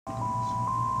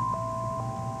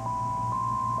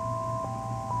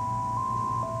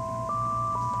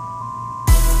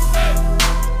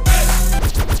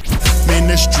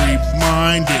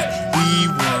minded. We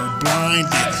were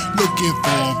blinded, looking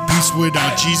for peace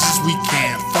without Jesus. We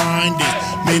can't find it.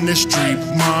 Ministry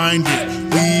minded.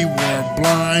 We were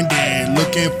blinded,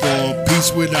 looking for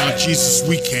peace without Jesus.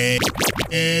 We can't.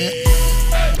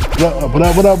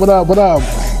 What up?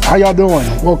 How y'all doing?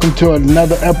 Welcome to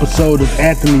another episode of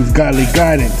Anthony's Godly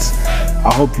Guidance.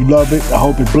 I hope you love it. I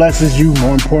hope it blesses you.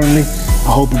 More importantly,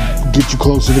 I hope it gets you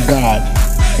closer to God.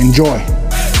 Enjoy.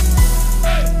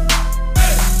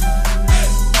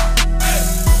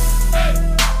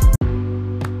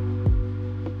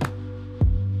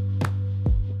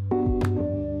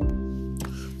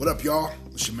 What up, y'all?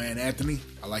 It's your man Anthony.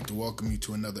 I'd like to welcome you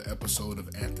to another episode of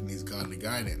Anthony's Godly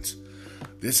Guidance.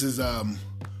 This is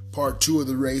part 2 of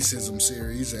the racism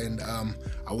series, and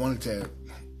I wanted to,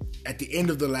 at the end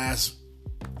of the last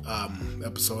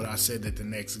episode, I said that the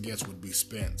next guest would be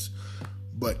Spence,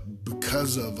 but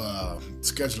because of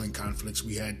scheduling conflicts,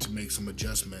 we had to make some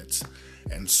adjustments,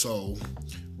 and so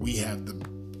we have the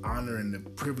honor and the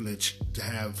privilege to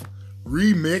have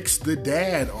Remix the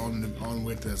Dad on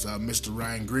with us, Mr.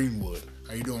 Ryan Greenwood.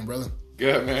 How you doing, brother?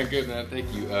 Good man.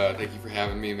 Thank you for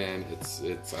having me, man.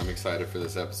 I'm excited for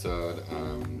this episode.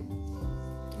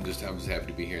 I'm just happy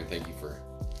to be here, and thank you for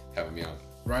having me on.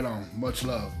 Right on. Much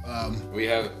love.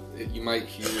 You might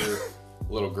hear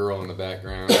a little girl in the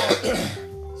background,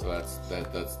 so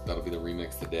that'll be the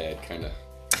Remix the Dad kind of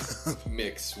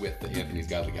mix with the Anthony's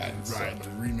Godly Guidance. Right. So.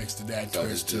 The Remix the Dad So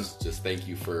twist too. just thank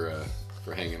you for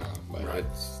hanging on. But Right.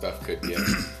 Stuff could get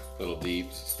a little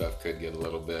deep. Stuff could get a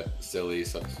little bit silly.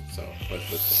 So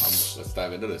let's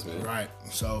dive into this, man. Right.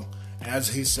 So, as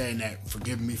he's saying that,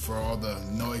 forgive me for all the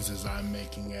noises I'm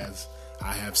making as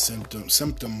I have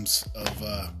symptoms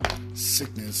of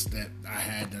sickness that I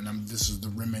had, and this is the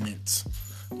remnants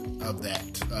of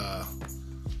that.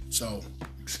 So,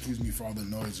 excuse me for all the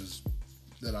noises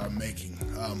that I'm making.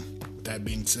 With that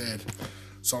being said,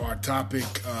 so our topic,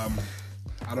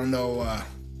 I don't know.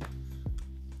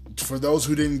 For those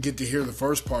who didn't get to hear the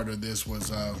first part of this,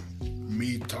 was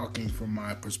me talking from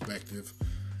my perspective,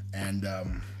 and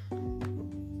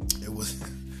it was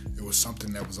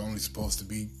something that was only supposed to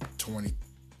be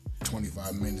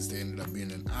 25 minutes. They ended up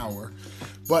being an hour,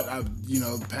 but I'm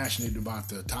passionate about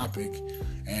the topic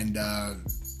and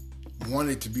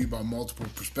wanted to be about multiple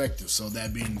perspectives. So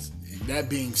that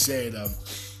being said,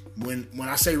 when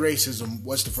I say racism,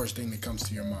 what's the first thing that comes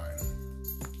to your mind?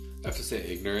 I have to say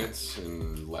ignorance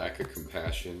and lack of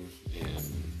compassion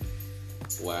and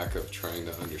lack of trying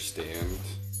to understand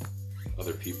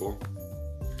other people.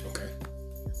 Okay.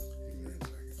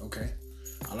 Okay.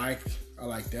 I like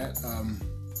that.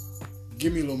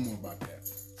 Give me a little more about that.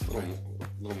 A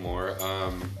little more.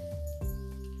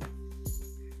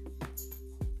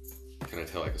 Can I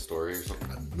tell like a story or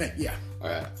something? Yeah. All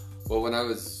right. Well, when I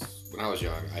was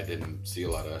young, I didn't see a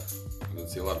lot of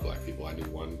black people. I knew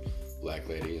one black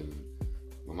lady, and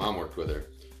my mom worked with her,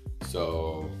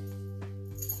 so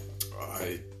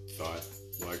I thought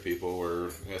black people were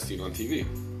as seen on TV,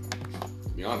 to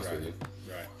be honest with you.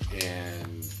 Right.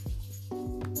 And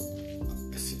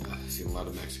I've seen a lot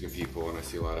of Mexican people, and I've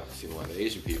seen a lot of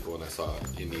Asian people, and I saw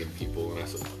Indian people, and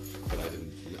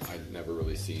I'd never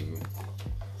really seen.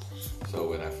 So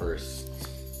when I first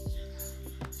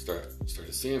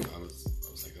started seeing them, I was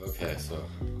like, okay, so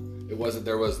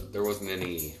there wasn't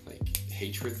any like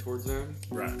hatred towards them,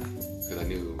 Right. because I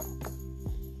knew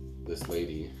this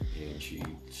lady, and she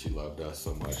loved us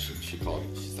so much, and she's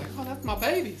like, oh, that's my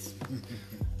babies.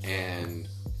 And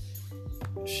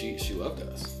she loved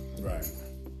us. Right.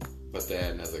 But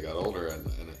then as I got older, and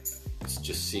it's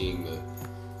just seeing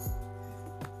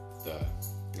the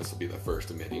this will be the first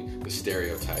of many, the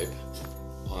stereotype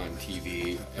on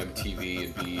TV, MTV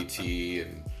and BET,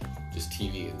 and just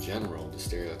TV in general, the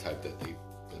stereotype that the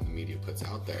media puts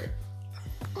out there,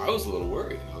 I was a little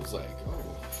worried. I was like,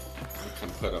 oh, I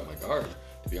kind of put up my guard,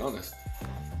 to be honest.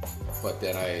 But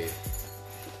then I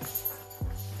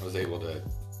was able to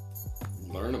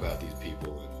learn about these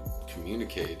people and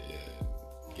communicate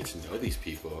and get to know these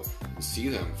people and see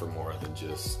them for more than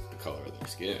just the color of their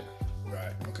skin.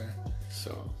 Right. Okay.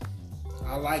 So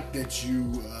I like that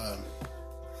you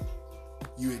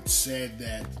had said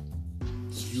that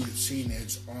you had seen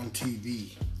it on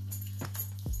TV.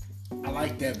 I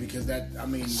like that because that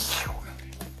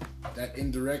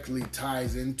indirectly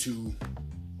ties into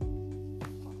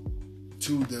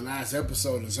the last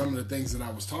episode and some of the things that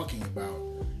I was talking about.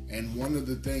 And one of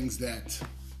the things that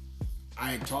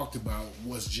I had talked about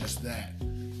was just that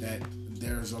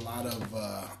there's a lot of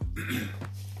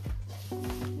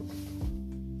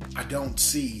I don't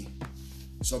see.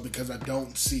 So because I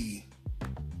don't see,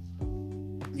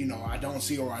 I don't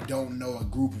see or I don't know a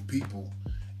group of people,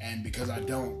 and because I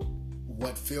don't,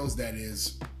 what fills that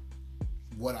is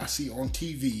what I see on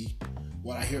TV,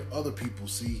 what I hear other people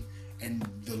see, and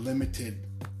the limited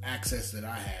access that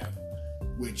I have,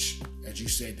 which, as you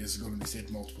said, this is going to be said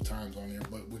multiple times on there,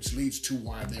 but which leads to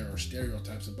why there are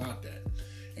stereotypes about that.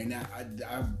 And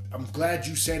I'm glad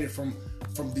you said it from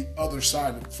the other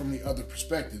side, from the other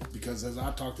perspective, because as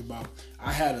I talked about,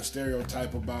 I had a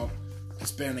stereotype about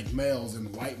Hispanic males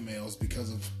and white males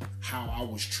because of how I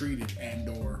was treated and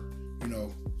or,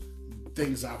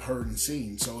 things I've heard and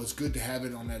seen. So it's good to have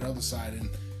it on that other side, and,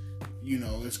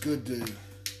 it's good to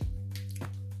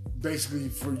basically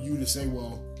for you to say,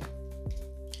 well,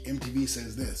 MTV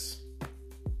says this,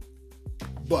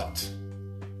 but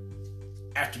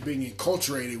after being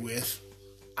enculturated with,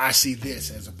 I see this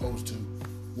as opposed to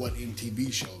what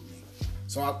MTV showed me.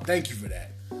 So I thank you for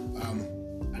that. I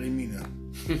didn't mean to.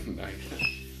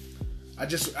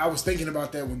 I was thinking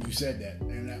about that when you said that,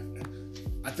 and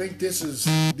I think these are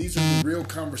the real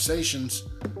conversations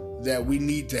that we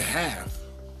need to have,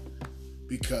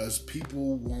 because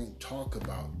people won't talk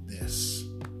about this.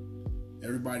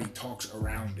 Everybody talks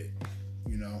around it,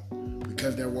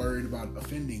 because they're worried about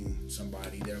offending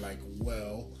somebody. They're like,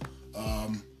 well,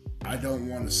 I don't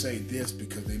want to say this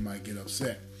because they might get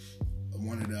upset.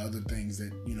 One of the other things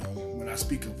that, when I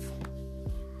speak of,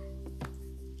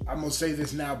 I'm going to say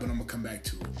this now, but I'm going to come back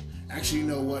to it. Actually, you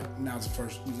know what? Now's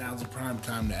the prime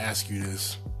time to ask you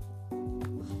this.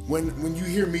 When you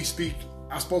hear me speak,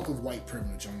 I spoke of white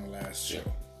privilege on the last show.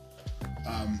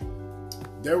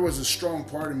 There was a strong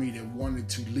part of me that wanted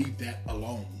to leave that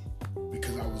alone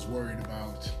because I was worried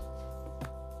about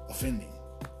offending.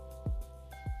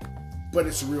 But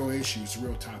it's a real issue. It's a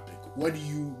real topic. When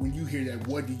you hear that,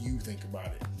 what do you think about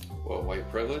it? Well, white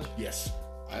privilege? Yes.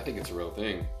 I think it's a real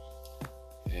thing.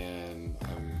 And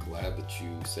I'm glad that you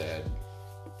said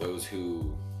those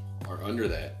who are under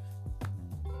that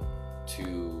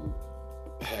to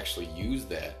actually use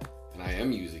that. And I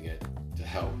am using it to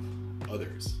help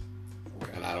others.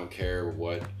 Okay. And I don't care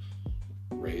what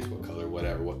race, what color,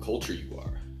 whatever, what culture you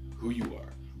are, who you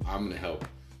are. I'm going to help.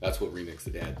 That's what Remix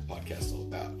the Dad podcast is all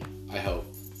about. I help.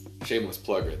 Shameless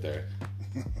plug right there.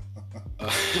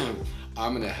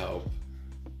 I'm going to help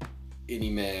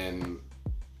any man,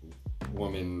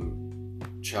 woman,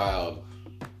 child,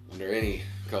 under any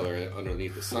color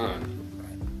underneath the sun.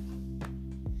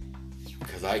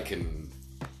 Because I can...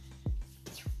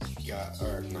 that's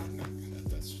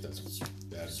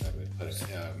bad as I would put it.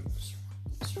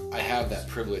 I have that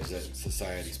privilege that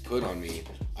society's put on me.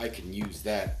 I can use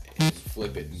that and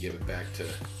flip it and give it back to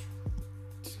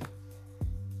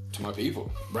my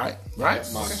people. Right. My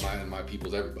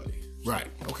people's everybody. Right.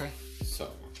 Okay.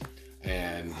 So,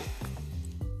 and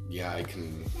yeah, I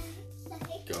can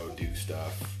go do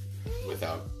stuff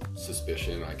without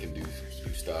suspicion. I can do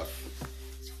stuff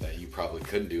that you probably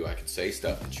couldn't do. I can say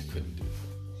stuff that you couldn't do.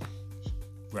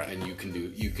 Right. And you can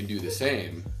do the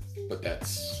same, but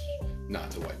that's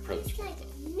not the white privilege part,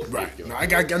 though. Right. No, I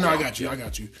got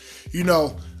you.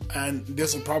 And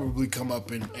this will probably come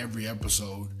up in every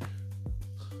episode.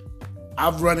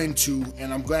 I've run into,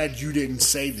 and I'm glad you didn't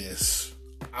say this,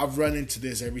 I've run into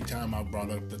this every time I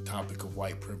brought up the topic of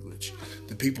white privilege.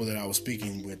 The people that I was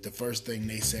speaking with, the first thing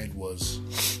they said was,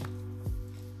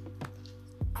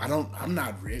 I'm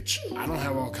not rich. I don't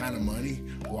have all kind of money.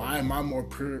 Why am I more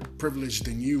privileged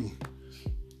than you?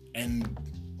 And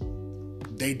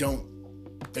they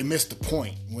miss the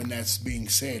point when that's being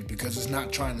said, because it's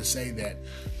not trying to say that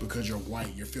because you're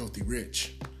white, you're filthy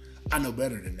rich. I know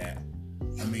better than that.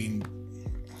 I mean,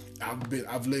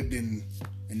 I've lived in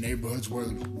neighborhoods where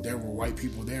there were white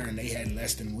people there and they had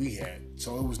less than we had.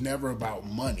 So it was never about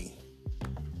money.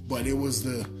 But it was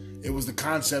the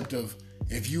concept of,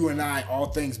 if you and I, all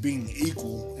things being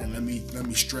equal, and let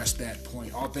me stress that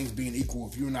point, all things being equal,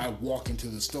 if you and I walk into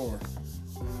the store,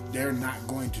 they're not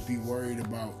going to be worried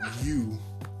about you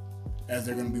as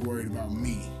they're going to be worried about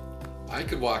me. I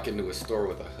could walk into a store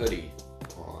with a hoodie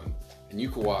on, and you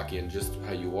could walk in just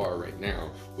how you are right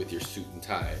now with your suit and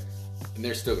tie, and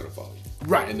they're still going to follow you.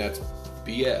 Right. And that's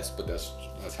BS, but that's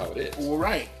how it is. Well,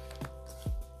 right.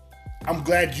 I'm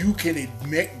glad you can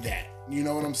admit that. You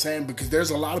know what I'm saying? Because there's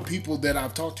a lot of people that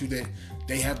I've talked to that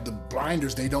they have the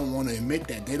blinders. They don't want to admit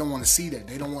that. They don't want to see that.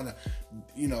 They don't want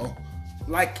to,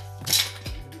 like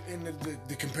in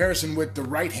the comparison with the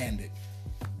right-handed.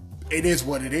 It is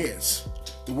what it is.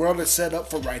 The world is set up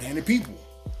for right-handed people.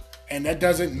 And that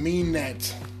doesn't mean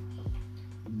that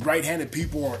right-handed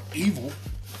people are evil.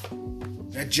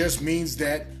 That just means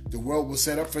that the world was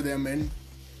set up for them. And,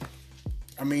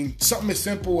 something as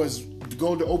simple as to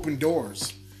go to open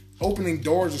doors. opening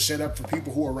doors are set up for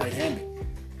people who are right-handed.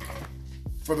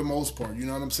 For the most part, you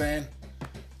know what I'm saying?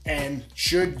 And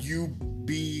should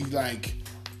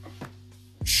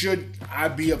I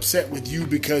be upset with you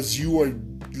because you are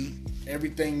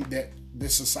everything that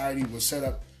this society was set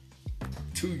up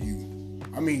to you?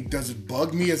 I mean, does it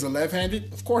bug me as a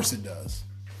left-handed? Of course it does.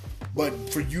 But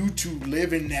for you to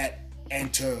live in that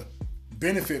and to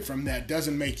benefit from that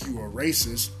doesn't make you a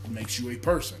racist. It makes you a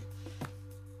person.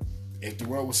 If the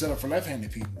world was set up for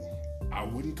left-handed people, I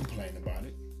wouldn't complain about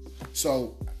it.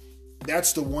 So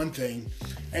that's the one thing.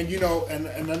 And you know, and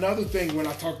another thing when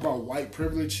I talk about white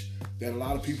privilege that a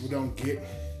lot of people don't get,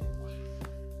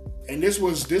 and this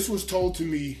was told to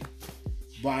me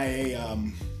by a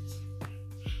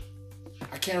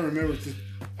I can't remember.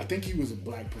 I think he was a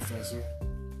black professor,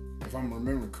 if I'm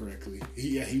remembering correctly.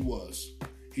 He was.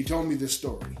 He told me this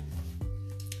story,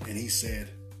 and he said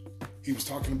he was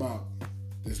talking about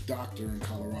this doctor in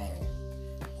Colorado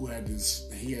who had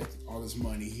all this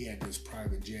money. He had this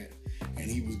private jet, and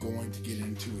he was going to get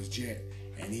into his jet,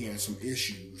 and he had some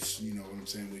issues. You know what I'm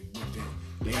saying? With that,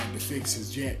 they had to fix his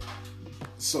jet.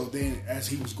 So then, as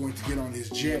he was going to get on his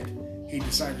jet, he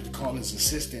decided to call his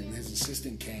assistant, and his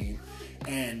assistant came,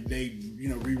 and they,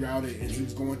 rerouted, and he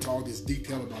was going to all this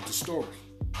detail about the story.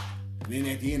 And then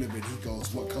at the end of it, he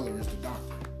goes, "What color is the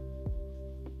doctor?"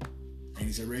 And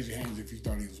he said, "Raise your hands if you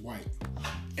thought he was white."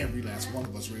 Every last one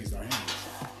of us raised our hands.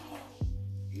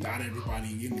 Not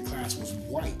everybody in the class was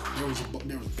white.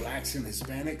 There was blacks and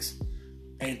Hispanics,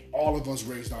 and all of us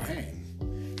raised our hand.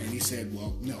 And he said,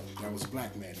 "Well, no, that was a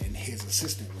black man, and his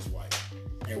assistant was white."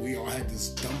 And we all had this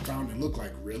dumbfounded look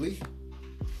like, really?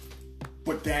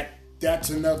 But that's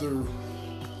another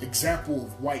example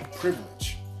of white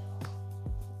privilege.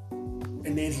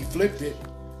 And then he flipped it,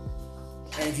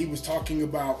 and he was talking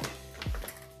about,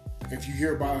 if you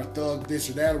hear about a thug, this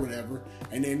or that or whatever,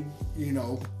 and then,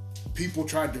 people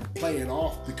tried to play it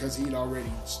off because he'd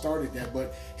already started that,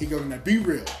 but he goes, "Now be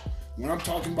real. When I'm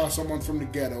talking about someone from the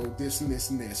ghetto, this and this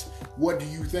and this, what do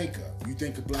you think of? You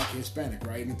think of black and Hispanic,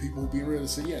 right?" And the people who be real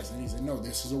say yes. And he said, "No,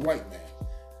 this is a white man."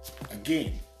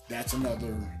 Again, that's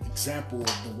another example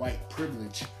of the white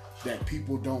privilege that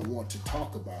people don't want to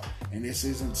talk about. And this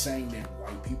isn't saying that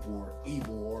white people are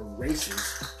evil or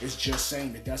racist. It's just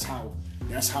saying that that's how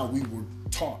we were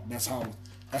taught. That's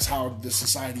how the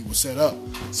society was set up.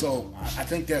 So I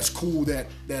think that's cool that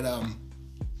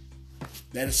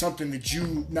is something that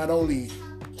you not only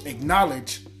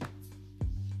acknowledge,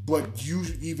 but you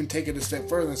even take it a step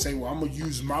further and say, "Well, I'm gonna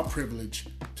use my privilege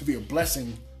to be a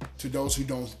blessing to those who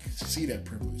don't see that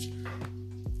privilege."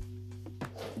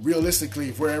 Realistically,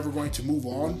 if we're ever going to move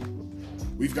on,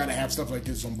 we've got to have stuff like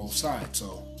this on both sides.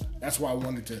 So that's why I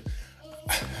wanted to.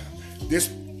 This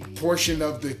portion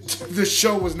of the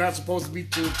show was not supposed to be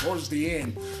towards the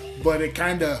end, but it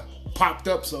kind of popped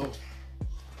up. So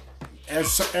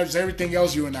as everything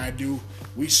else you and I do,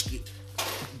 we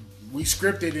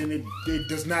script it, and it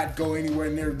does not go anywhere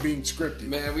near being scripted.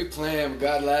 Man, we plan.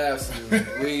 God laughs.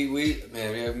 we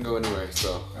haven't go anywhere.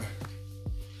 So.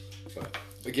 But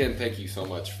again, thank you so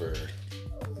much for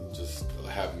just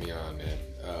having me on, man.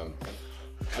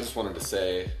 I just wanted to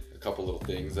say a couple little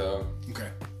things, though. Okay.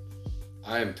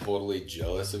 I am totally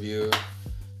jealous of you,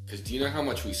 because do you know how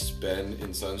much we spend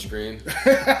in sunscreen?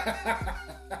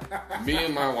 Me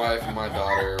and my wife and my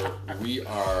daughter, we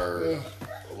are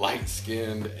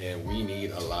light-skinned, and we need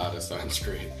a lot of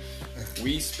sunscreen.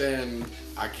 We spend,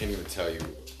 I can't even tell you.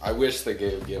 I wish they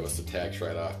gave us a tax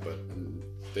write-off, but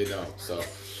they don't. So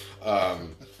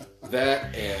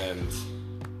that, and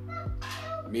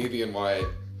me being white,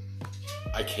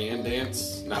 I can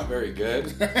dance, not very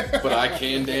good, but I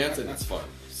can dance, and it's fun.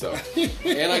 So,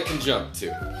 and I can jump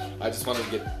too. I just wanted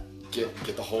to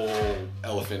get the whole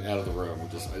elephant out of the room.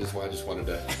 I just wanted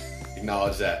to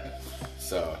acknowledge that.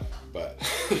 So, but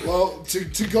well,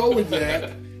 to go with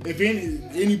that, if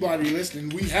anybody listening,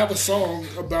 we have a song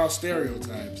about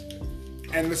stereotypes,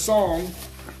 and the song,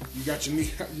 you got your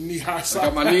knee-high socks. I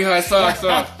got my knee-high socks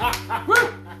on.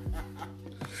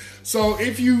 So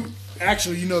if you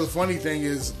actually, the funny thing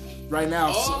is, right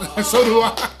now, so do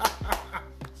I.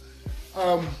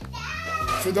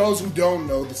 For those who don't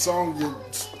know, the song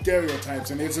is Stereotypes,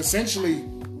 and it's essentially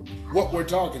what we're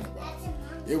talking about.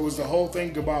 It was the whole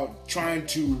thing about trying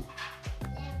to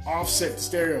offset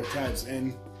stereotypes,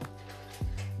 and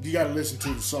you got to listen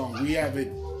to the song. We have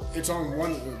it. It's on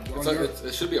one.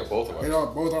 It should be on both of ours.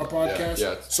 Both our podcasts.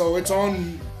 Yeah. So it's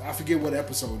on. I forget what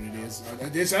episode it is.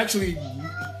 It's actually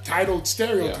titled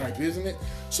Stereotype, isn't it?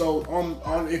 So on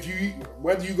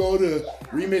whether you go to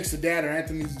Remix to Dad or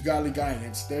Anthony's Godly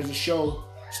Guidance, there's a show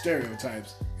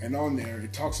Stereotypes, and on there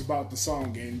it talks about the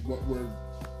song and what we're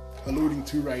alluding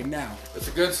to right now. It's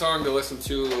a good song to listen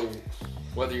to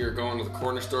whether you're going to the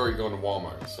corner store or you're going to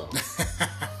Walmart. So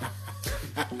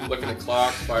looking at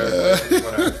clocks, fireplaces,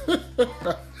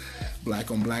 whatever.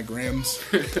 Black on black rims.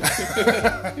 Excuse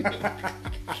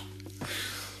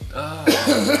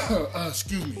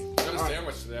me. I got a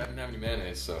sandwich today. I didn't have any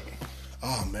mayonnaise, so.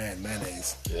 Oh man,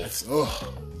 mayonnaise. Yeah. That's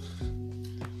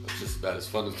Just about as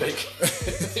fun as bacon.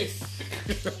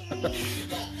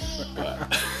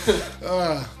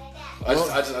 I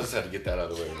just had to get that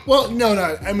out of the way. Well,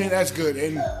 no. I mean, that's good.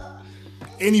 And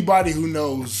anybody who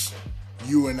knows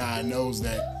you and I knows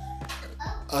that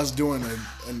us doing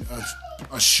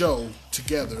a show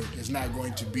together is not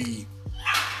going to be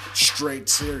straight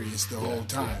serious the whole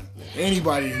time.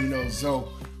 Anybody who knows,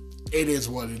 so it is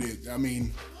what it is. I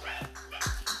mean,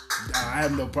 I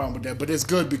have no problem with that, but it's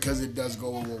good because it does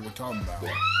go with what we're talking about.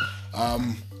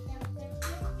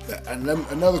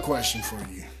 Another question for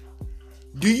you.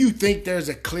 Do you think there's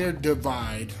a clear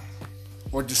divide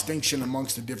or distinction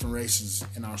amongst the different races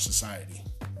in our society?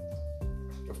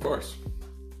 Of course.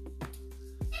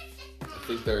 I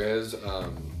think there is,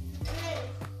 and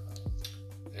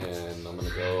I'm going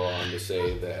to go on to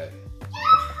say that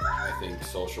I think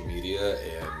social media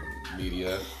and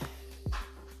media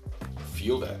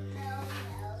feel that.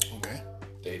 Okay.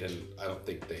 I don't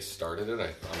think they started it.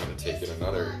 I'm going to take it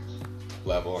another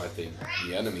level. I think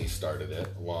the enemy started it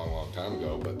a long time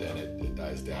ago, but then it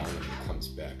dies down and it comes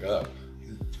back up.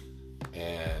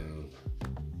 And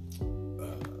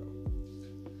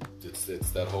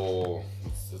it's that whole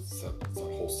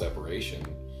separation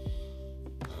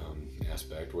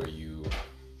aspect where you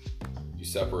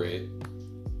separate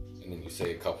and then you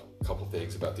say a couple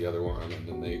things about the other one, and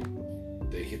then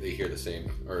they hear the same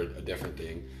or a different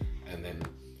thing, and then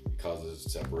it causes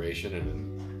separation, and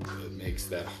then it makes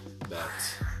that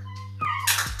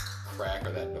crack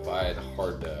or that divide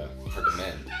hard to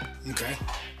mend. Okay.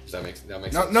 Does that make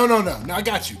sense? No. I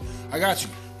got you.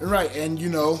 Right, and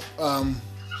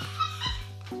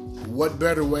what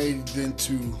better way than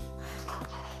to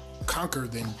conquer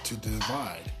than to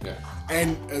divide? Yeah.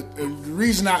 And the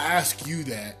reason I ask you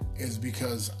that is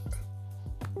because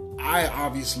I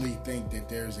obviously think that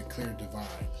there's a clear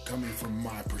divide coming from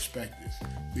my perspective,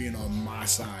 being on my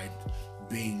side,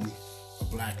 being a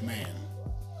black man.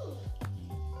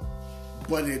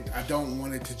 But I don't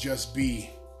want it to just be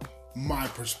my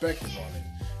perspective on it.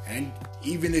 And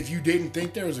even if you didn't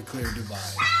think there was a clear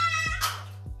divide.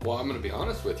 Well, I'm going to be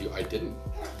honest with you. I didn't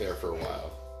there for a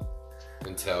while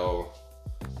until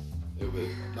it was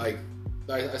like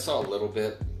I saw a little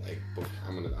bit. Like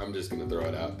I'm just going to throw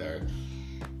it out there.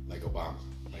 Like Obama.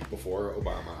 Like before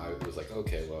Obama, I was like,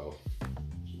 okay, well,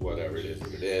 whatever it is,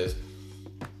 what it is.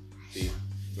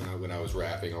 When I was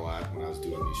rapping a lot, when I was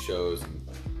doing these shows and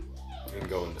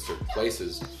going to certain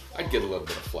places, I'd get a little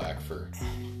bit of flack for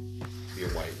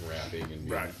being white and rapping and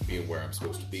being where I'm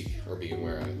supposed to be or being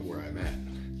where I'm at.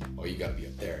 Oh, you gotta be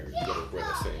up there. You gotta wear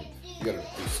the same.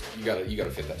 You gotta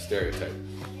fit that stereotype.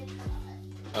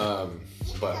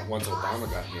 But once Obama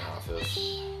got in the office,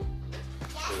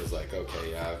 it was like,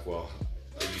 okay, yeah, well,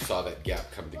 you saw that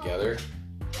gap come together.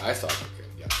 I saw that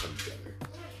gap come together.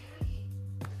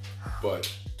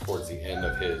 But towards the end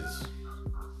of his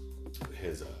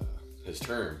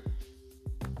term,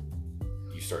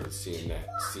 you started seeing that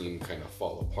scene kind of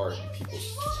fall apart, and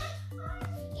people's, I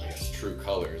guess, true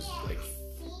colors, like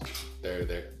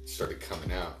they started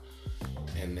coming out,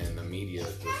 and then the media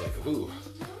was like, "Ooh,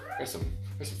 there's some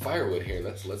firewood here.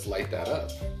 Let's light that up."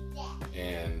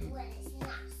 And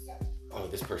oh,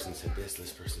 this person said this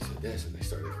person said this, and they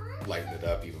started lighting it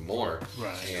up even more.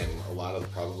 Right. And a lot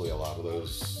of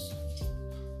those,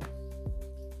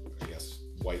 I guess,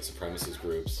 white supremacist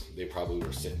groups, they probably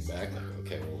were sitting back like,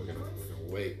 okay, well, we're gonna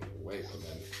wait, and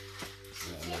then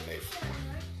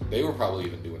they were probably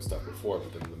even doing stuff before,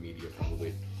 but then the media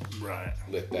probably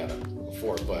lit that up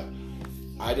before. But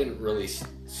I didn't really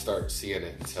start seeing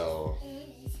it until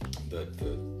the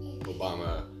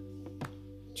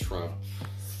Obama-Trump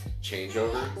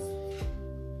changeover.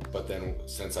 But then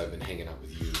since I've been hanging out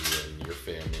with you and your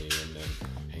family, and then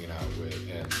hanging out with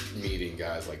and meeting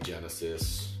guys like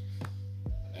Genesis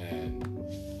and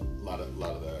a lot of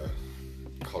the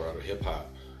Colorado hip hop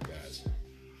guys,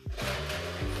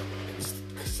 and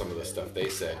some of the stuff they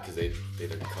said, because they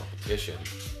did a competition.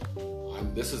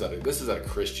 This is at a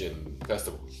Christian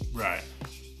festival, Right.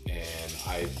 and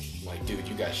I like, dude,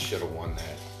 you guys should have won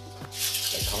that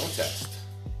contest.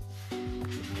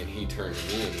 And he turned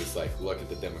to me and he's like, look at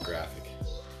the demographic,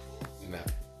 and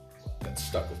that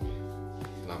stuck with me.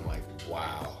 And I'm like,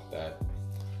 wow, that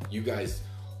you guys,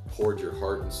 poured your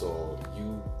heart and soul.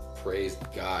 You praised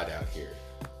God out here.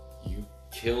 You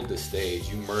killed the stage.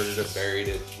 You murdered it, buried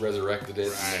it, resurrected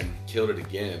it, and then killed it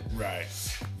again. Right.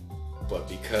 But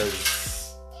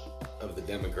because of the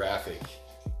demographic,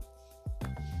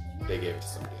 they gave it to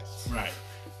somebody else. Right.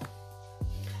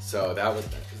 So that was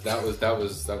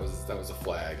a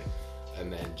flag,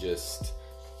 and then just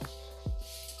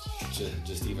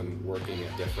even working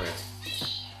at different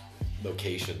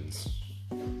locations,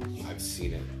 I've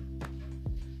seen it.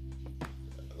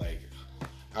 Like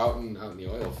out in the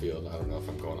oil field. I don't know if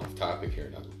I'm going off topic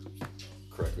here. Now,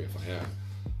 correct me if I am.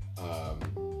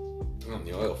 On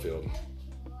the oil field,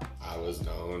 I was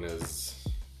known as,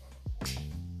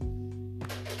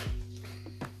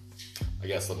 I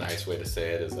guess the nice way to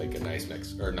say it is like a nice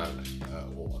Mexican, or not,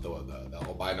 the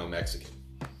albino Mexican.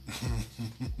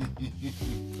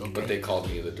 Okay. But they called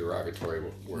me the derogatory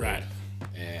word. Right.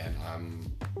 And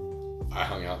I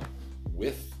hung out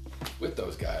with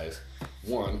those guys.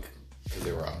 One, because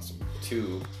they were awesome.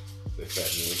 Two, they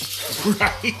fed me.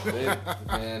 Right.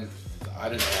 Man, I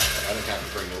didn't have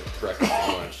to bring no breakfast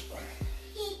or lunch.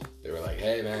 They were like,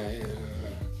 "Hey, man."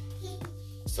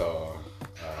 So,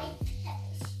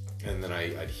 and then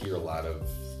I'd hear a lot of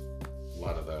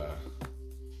the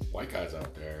white guys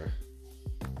out there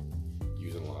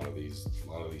using a lot of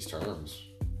these terms,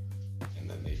 and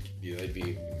then they'd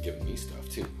be giving me stuff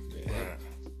too. Right.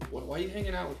 Why are you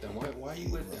hanging out with them? Why are you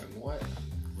with them? What?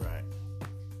 Right.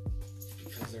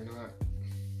 Because they're not.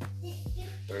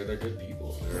 They're good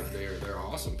people. They're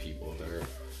awesome people.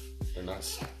 They're not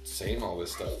saying all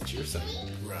this stuff that you're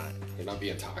saying. Right. They're not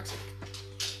being toxic.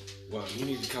 Well, you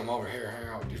need to come over here, hang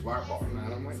out with these white boys,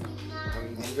 man. I'm like,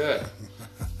 I'm good.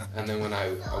 And then when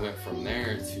I went from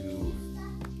there to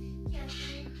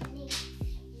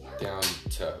down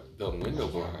to building window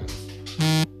blinds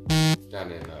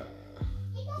down in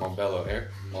Montbello,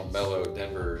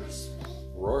 Denver's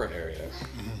Aurora area.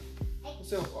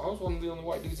 So I was one of the only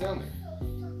white dudes down there.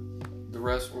 The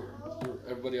rest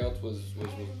everybody else was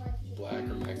black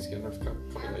or Mexican. There's a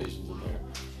couple Asians in there.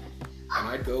 And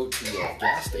I go to a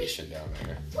gas station down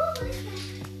there.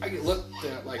 I get looked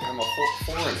at like I'm a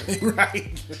foreigner.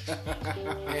 Right.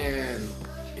 And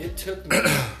it took me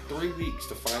 3 weeks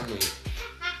to finally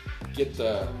get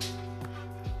the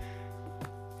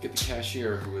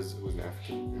cashier who was an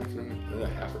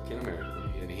African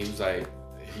American, and he was like,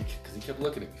 because he kept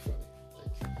looking at me funny.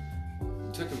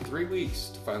 It took him 3 weeks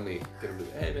to finally get him to,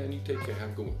 "Hey man, you take care,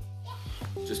 have a good one."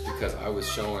 Just because I was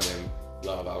showing him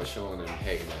love, I was showing him,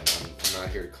 "Hey man, I'm not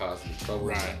here to cause any trouble."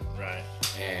 Right. Right.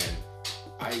 And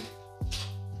I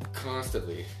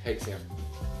constantly, "Hey Sam,"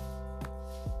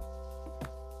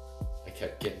 I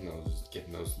kept getting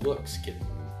those looks.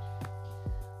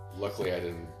 Luckily, I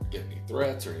didn't get any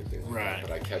threats or anything like that,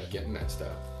 but I kept getting that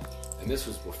stuff. And this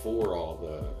was before all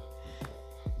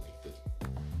the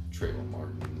Trayvon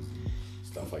Martin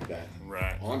stuff like that.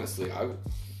 Right. Honestly, I'd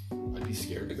be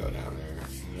scared to go down there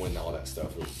when all that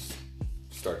stuff was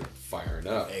started firing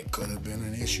up. It could have been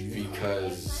an issue. Yeah.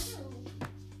 Because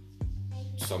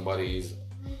somebody's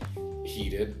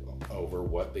heated over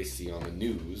what they see on the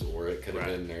news, or it could have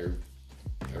been their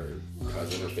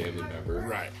cousin or family member.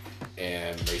 Right.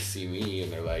 And they see me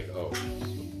and they're like, "Oh,"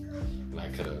 and I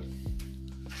could have.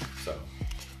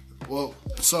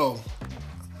 So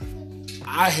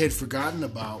I had forgotten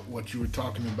about what you were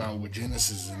talking about with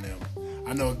Genesis and them.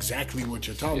 I know exactly what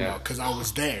you're talking about because I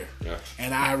was there. Yeah.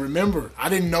 And I remember, I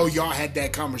didn't know y'all had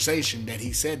that conversation that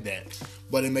he said that,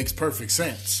 but it makes perfect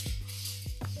sense.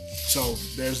 So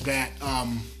there's that.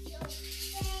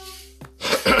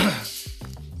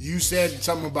 You said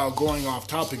something about going off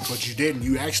topic, but you didn't.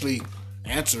 You actually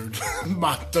answered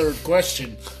my third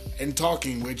question in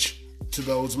talking, which to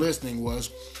those listening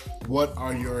was, what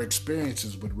are your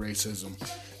experiences with racism?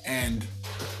 And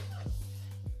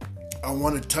I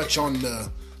want to touch on the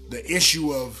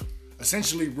issue of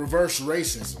essentially reverse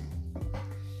racism,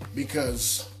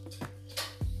 because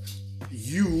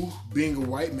you, being a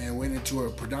white man, went into a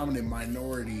predominant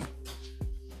minority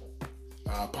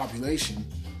population,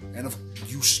 and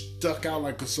you stuck out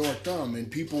like a sore thumb, and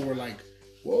people were like,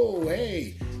 "Whoa,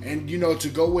 hey!" And to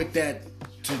go with that,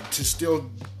 to still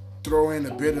throw in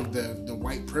a bit of the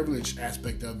white privilege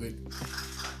aspect of it,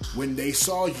 when they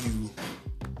saw you,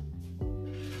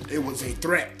 it was a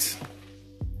threat,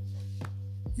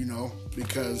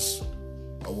 because,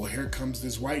 "Oh, well, here comes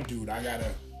this white dude. I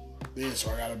gotta this,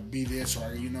 or I gotta be this,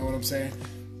 or you know what I'm saying?"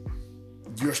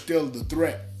 You're still the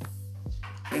threat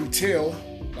until,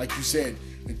 like you said,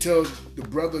 until the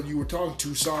brother you were talking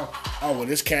to saw, "Oh, well,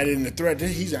 this cat isn't a threat.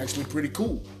 He's actually pretty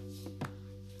cool."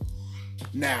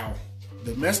 Now,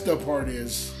 the messed up part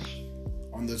is,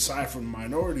 on the side from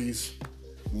minorities,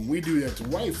 when we do that to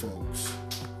white folks,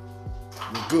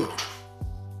 we're good.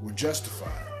 We're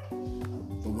justified.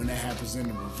 But when that happens in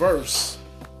the reverse,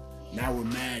 now we're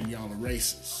mad y'all are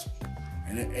racist.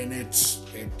 And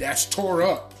that's tore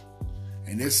up.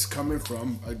 And this is coming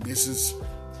from, this is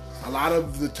a lot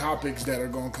of the topics that are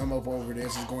going to come up over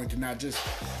this is going to not just,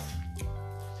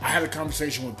 I had a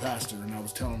conversation with Pastor and I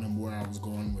was telling him where I was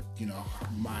going with,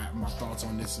 my thoughts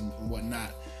on this and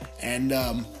whatnot. And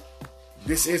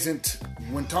this isn't,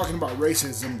 when talking about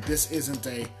racism, this isn't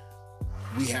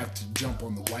we have to jump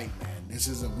on the white man. This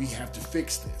is we have to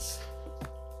fix this.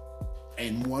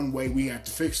 And one way we have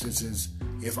to fix this is,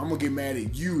 if I'm going to get mad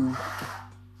at you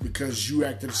because you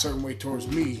acted a certain way towards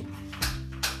me,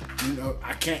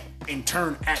 I can't in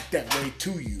turn act that way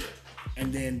to you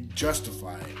and then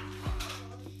justify it.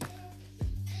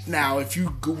 Now, if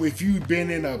you've been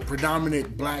in a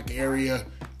predominant black area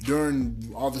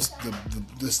during all this,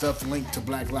 the stuff linked to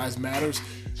Black Lives Matters,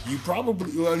 you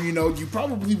probably would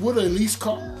have at least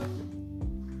caught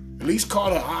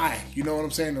an eye, you know what I'm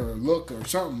saying, or a look or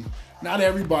something. Not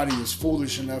everybody is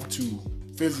foolish enough to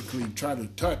physically try to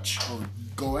touch or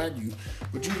go at you,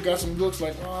 but you got some looks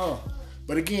like, oh.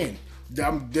 But again,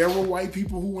 there were white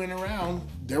people who went around.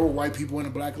 There were white people in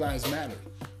the Black Lives Matter.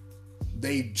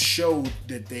 They showed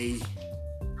that they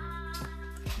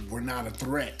were not a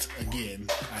threat. Again,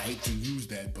 I hate to use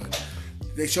that, but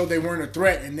they showed they weren't a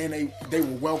threat, and then they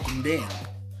were welcomed in.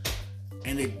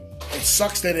 And it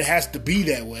sucks that it has to be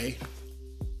that way.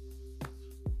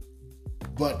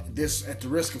 But this, at the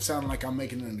risk of sounding like I'm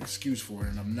making an excuse for it,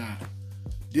 and I'm not,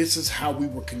 this is how we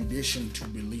were conditioned to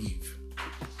believe.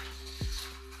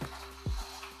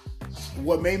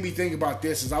 What made me think about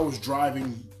this is I was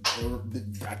driving,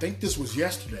 I think this was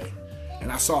yesterday,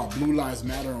 and I saw Blue Lives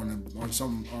Matter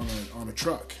on a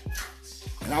truck,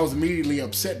 and I was immediately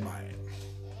upset by it.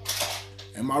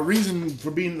 And my reason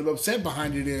for being upset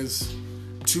behind it is,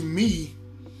 to me,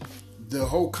 the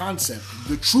whole concept,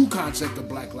 the true concept of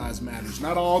Black Lives Matters,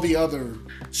 not all the other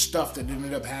stuff that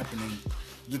ended up happening.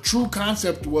 The true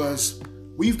concept was,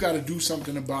 we've got to do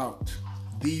something about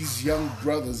these young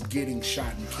brothers getting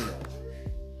shot and killed.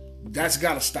 That's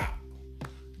got to stop.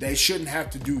 They shouldn't have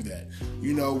to do that.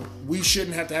 We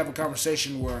shouldn't have to have a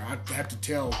conversation where I have to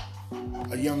tell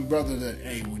a young brother that,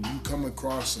 hey, when you come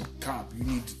across a cop, you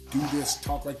need to do this,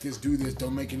 talk like this, do this,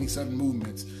 don't make any sudden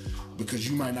movements, because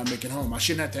you might not make it home. I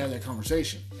shouldn't have to have that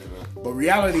conversation. But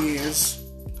reality is,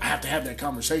 I have to have that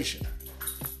conversation.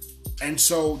 And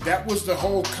so that was the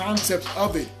whole concept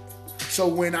of it. So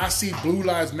when I see Blue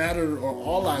Lives Matter or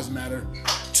All Lives Matter,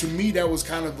 to me that was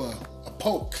kind of a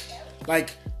poke.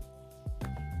 Like,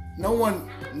 no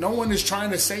one is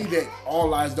trying to say that all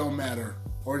lives don't matter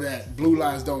or that blue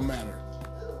lives don't matter.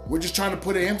 We're just trying to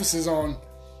put an emphasis on,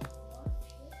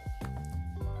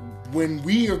 when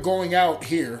we are going out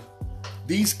here,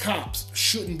 these cops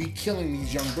shouldn't be killing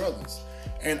these young brothers.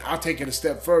 And I'll take it a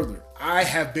step further. I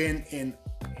have been in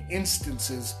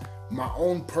instances, my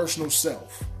own personal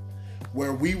self,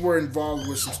 where we were involved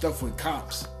with some stuff with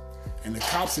cops, and the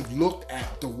cops have looked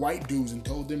at the white dudes and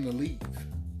told them to leave.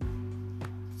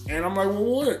 And I'm like, well,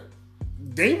 what?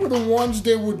 They were the ones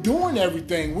that were doing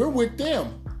everything. We're with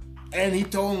them. And he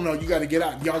told them, no, you got to get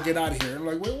out. Y'all get out of here. I'm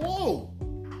like, wait, whoa.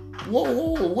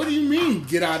 What do you mean,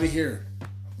 get out of here?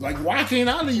 Like, why can't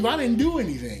I leave? I didn't do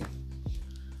anything.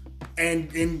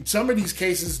 And in some of these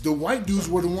cases, the white dudes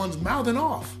were the ones mouthing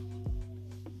off.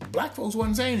 Black folks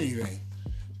wasn't saying anything.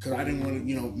 Because I didn't want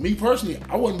to, me personally,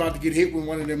 I wasn't about to get hit with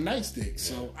one of them nightsticks.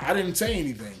 So I didn't say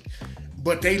anything.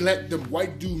 But they let the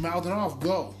white dude mouthing off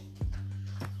go.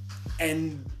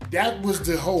 And that was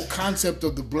the whole concept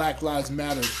of the Black Lives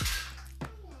Matter,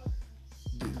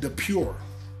 the pure.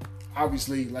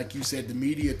 Obviously, like you said, the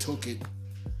media took it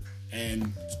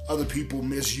and other people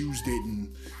misused it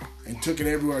and took it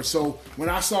everywhere. So when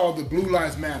I saw the Blue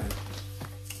Lives Matter,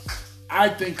 I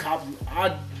think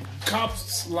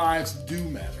cops' lives do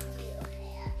matter.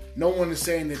 No one is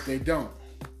saying that they don't.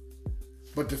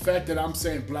 But the fact that I'm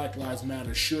saying Black Lives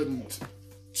Matter shouldn't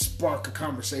spark a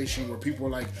conversation where people are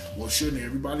like, well, shouldn't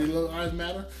everybody's lives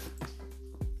matter?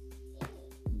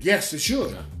 Yes, it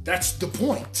should. That's the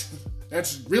point.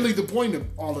 That's really the point of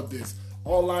all of this.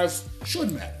 All lives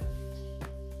should matter.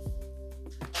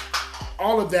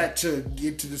 All of that to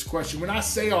get to this question. When I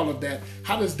say all of that,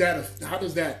 how does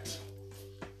that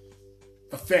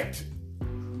affect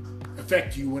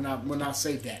you when I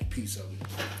say that piece of it?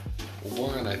 Well,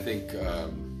 one, I think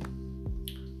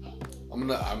I'm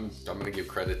gonna give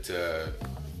credit to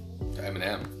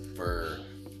Eminem for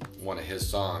one of his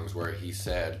songs where he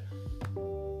said,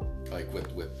 like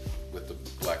with the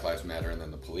Black Lives Matter and then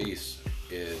the police,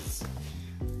 is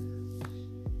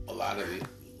a lot of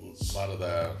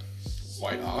the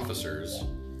white officers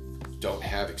don't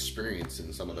have experience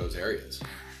in some of those areas,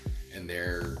 and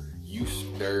they're not used,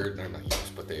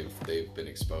 but they've been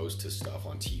exposed to stuff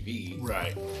on TV,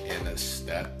 right? And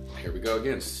that here we go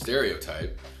again,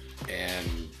 stereotype,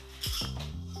 and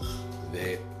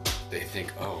they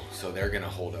think, oh, so they're gonna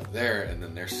hold up there, and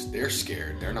then they're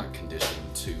scared. They're not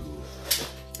conditioned to,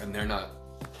 and they're not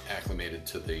acclimated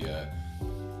to the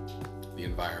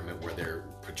environment where they're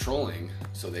patrolling.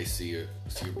 So they see a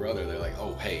brother. They're like,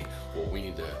 oh, hey, well, we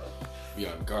need to be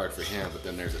on guard for him. But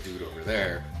then there's a dude over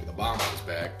there with a bomb on his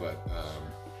back. But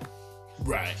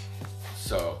right.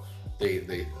 So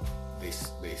they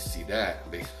see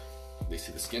that they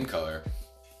see the skin color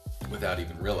without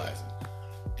even realizing.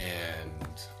 And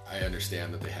I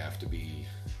understand that they have to be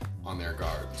on their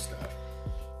guard and stuff,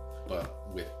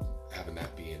 but with having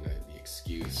that being the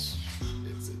excuse,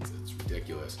 it's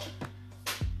ridiculous.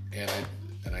 And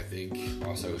I think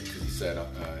also, because he said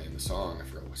in the song, I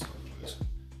forgot what song it was,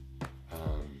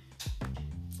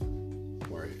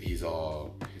 where he's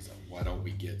like, why don't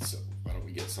we get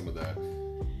some of the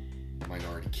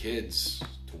minority kids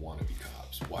to want to be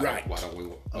cops? Why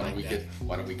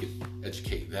don't we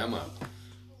educate them up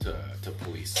to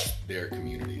police their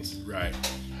communities? Right.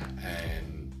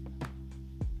 And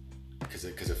because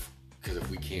if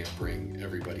we can't bring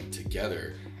everybody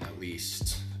together, at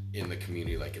least in the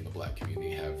community, like in the black community,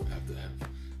 have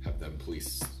them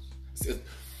police.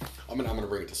 I'm gonna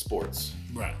bring it to sports.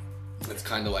 Right. It's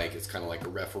kind of like a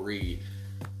referee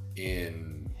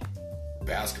in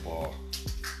basketball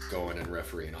going and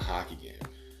refereeing a hockey game.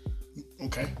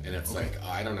 Okay. And it's like,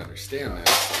 I don't understand that,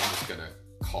 so I'm just gonna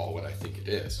call what I think it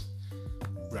is.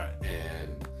 Right.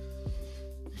 And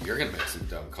you're gonna make some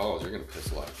dumb calls. You're gonna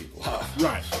piss a lot of people off.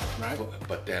 Right. Right.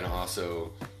 But then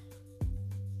also,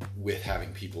 with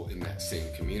having people in that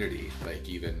same community, like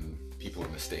even people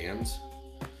in the stands,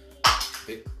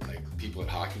 like people at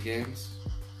hockey games,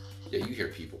 yeah, you hear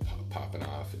people popping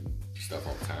off and stuff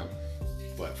all the time.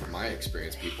 But from my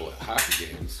experience, people at hockey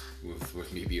games,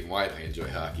 with me being white, I enjoy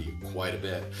hockey quite a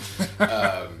bit.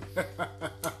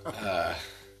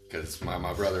 Because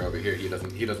my brother over here, he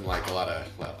doesn't like a lot of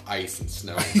ice and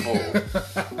snow and cold.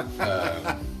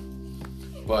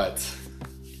 But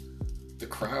the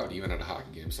crowd, even at a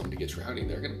hockey game, somebody gets rowdy,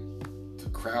 the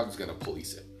crowd's gonna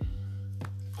police it.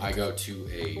 I go to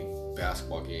a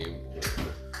basketball game or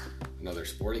another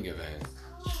sporting event,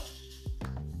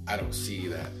 I don't see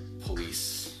that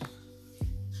policing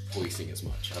as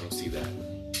much. I don't see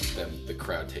the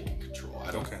crowd taking control.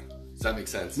 I don't. Okay. Does that make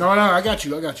sense? No, I got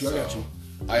you. I got you.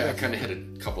 I kind of hit a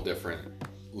couple different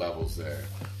levels there.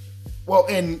 Well,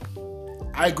 and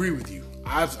I agree with you.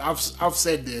 I've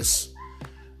said this,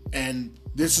 and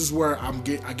this is where I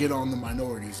get on the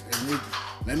minorities. And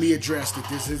let me address that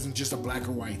this isn't just a black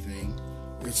or white thing.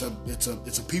 It's a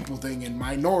people thing. And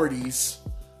minorities,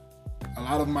 a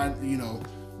lot of the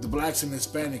blacks and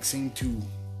Hispanics seem to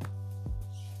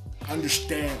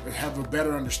understand or have a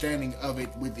better understanding of it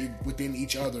within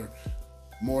each other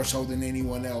more so than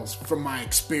anyone else, from my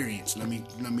experience. Let me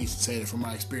say it from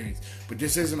my experience. But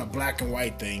this isn't a black and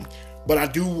white thing. But I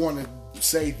do want to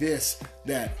say this,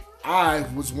 that I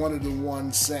was one of the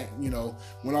ones saying,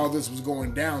 when all this was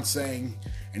going down, saying,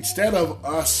 instead of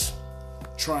us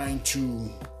trying to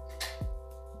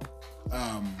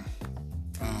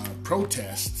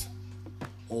protest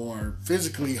or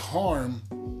physically harm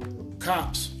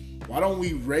cops, why don't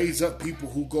we raise up people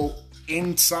who go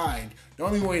inside? The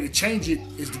only way to change it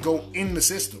is to go in the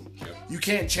system. Yep. You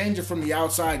can't change it from the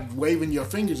outside waving your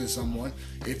fingers at someone.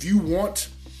 If you want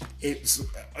it,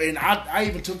 and I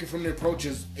even took it from the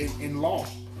approaches in law.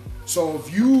 So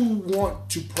if you want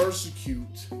to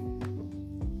prosecute, let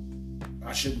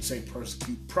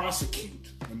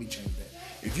me change that.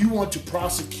 If you want to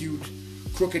prosecute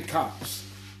crooked cops,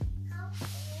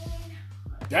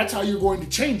 that's how you're going to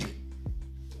change it.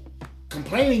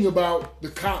 Complaining about the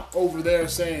cop over there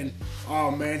saying, oh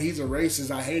man, he's a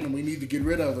racist, I hate him, we need to get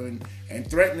rid of him, and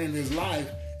threatening his life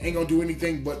ain't gonna do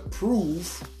anything but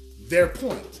prove their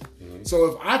point. Mm-hmm. So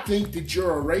if I think that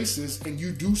you're a racist and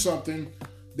you do something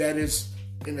that is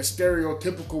in a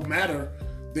stereotypical manner,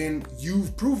 then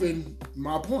you've proven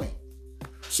my point.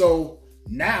 So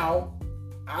now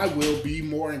I will be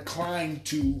more inclined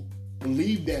to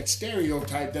believe that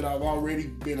stereotype that I've already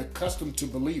been accustomed to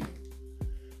believing.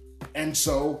 And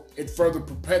so it further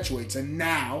perpetuates. And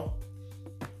now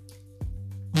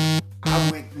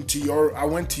I went to your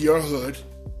hood,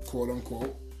 quote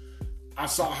unquote. I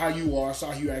saw how you are, I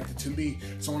saw how you acted to me.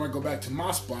 So when I go back to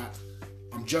my spot,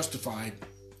 I'm justified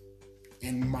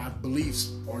in my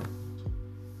beliefs or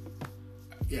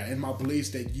in my beliefs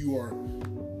that you are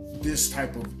this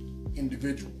type of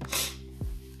individual.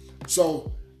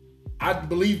 So I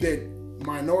believe that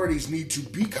minorities need to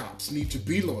be cops, need to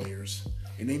be lawyers,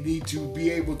 and they need to be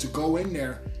able to go in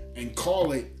there and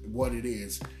call it what it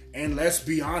is. And let's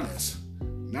be honest,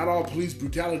 not all police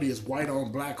brutality is white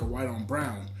on black or white on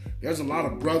brown. There's a lot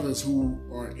of brothers who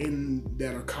are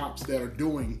that are cops that are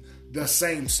doing the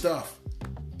same stuff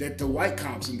that the white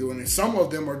cops are doing. And some of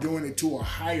them are doing it to a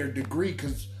higher degree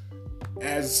because,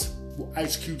 as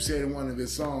Ice Cube said in one of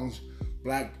his songs,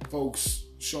 black folks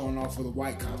showing off for the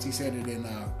white cops. He said it in,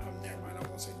 never mind, I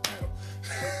won't say the title.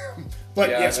 But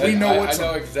yeah, yes, we know what song.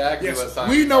 I know exactly what song.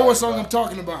 We know what song I'm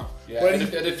talking about. Yeah, but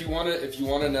and if you want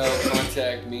to know,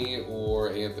 contact me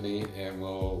or Anthony, and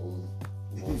we'll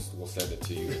send it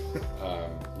to you.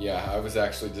 I was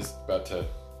actually just about to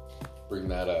bring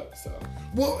that up.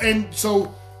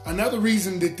 So another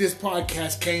reason that this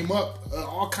podcast came up,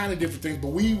 all kind of different things,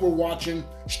 but we were watching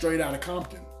Straight Outta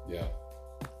Compton. Yeah,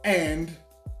 and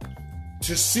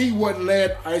to see what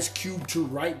led Ice Cube to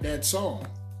write that song.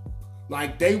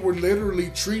 Like, they were literally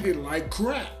treated like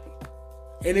crap.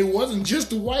 And it wasn't just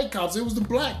the white cops, it was the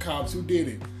black cops who did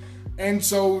it. And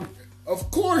so, of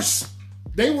course,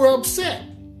 they were upset.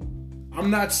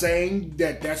 I'm not saying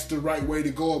that that's the right way to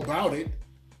go about it.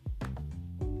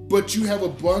 But you have a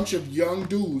bunch of young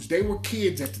dudes. They were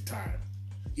kids at the time.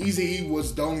 Eazy-E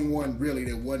was the only one, really,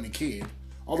 that wasn't a kid.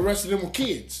 All the rest of them were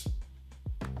kids.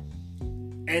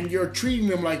 And you're treating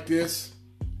them like this.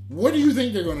 What do you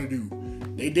think they're going to do?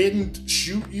 They didn't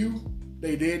shoot you.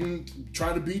 They didn't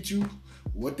try to beat you.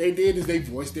 What they did is they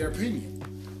voiced their opinion.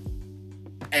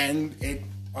 And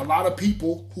a lot of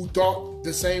people who thought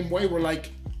the same way were like,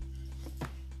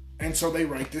 and so they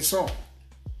write this song.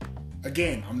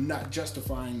 Again, I'm not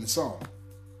justifying the song.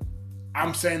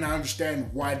 I'm saying I understand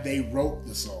why they wrote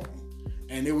the song.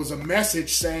 And it was a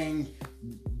message saying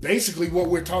basically what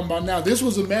we're talking about now. This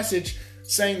was a message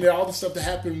saying that all the stuff that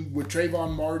happened with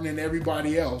Trayvon Martin and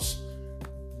everybody else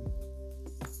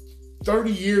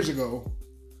 30 years ago,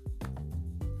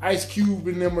 Ice Cube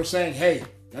and them were saying, hey,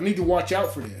 I need to watch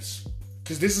out for this.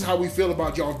 Because this is how we feel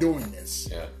about y'all doing this.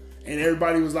 Yeah. And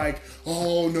everybody was like,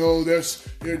 oh, no, there's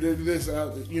this,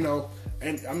 you know.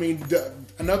 And, I mean,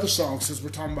 another song, since we're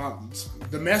talking about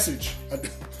the message.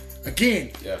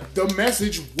 Again, The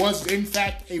message was, in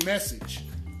fact, a message.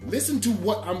 Listen to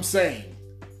what I'm saying.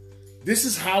 This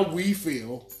is how we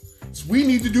feel. So we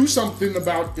need to do something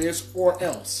about this or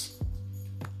else.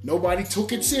 Nobody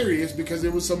took it serious because there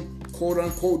was some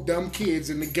quote-unquote dumb kids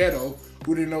in the ghetto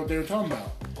who didn't know what they were talking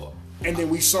about. And then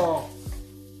we saw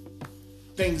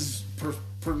things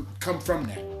come from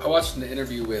that. I watched an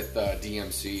interview with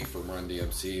DMC from Run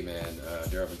DMC, man.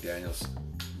 Darryl McDaniels.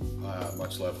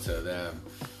 Much love to them.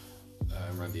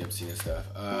 Run DMC and stuff.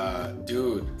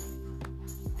 Dude,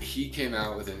 he came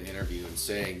out with an interview and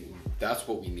saying, that's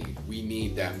what we need. We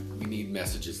need that. We need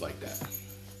messages like that.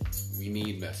 We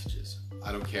need messages.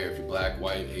 I don't care if you're black,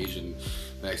 white, Asian,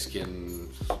 Mexican,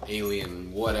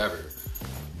 alien, whatever.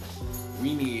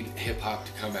 We need hip-hop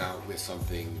to come out with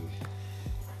something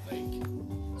like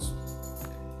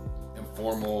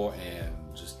informal and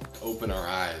just open our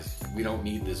eyes. We don't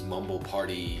need this mumble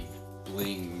party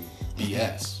bling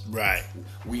BS. Right.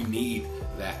 We need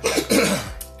that.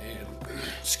 And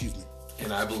excuse me.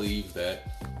 And I believe that,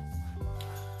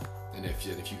 and if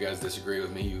you guys disagree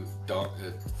with me, you don't.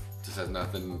 This has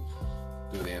nothing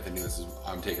to do with Anthony.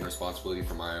 I'm taking responsibility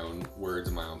for my own words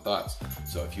and my own thoughts.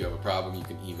 So if you have a problem, you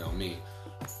can email me.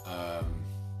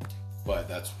 But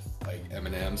that's like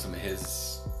Eminem, some of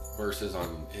his verses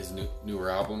on his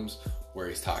newer albums, where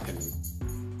he's talking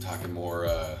more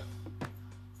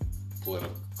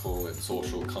political and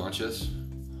social conscious.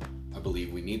 I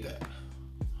believe we need that.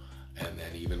 And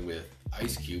then even with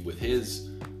Ice Cube, with his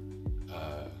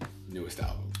newest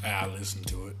album, I listened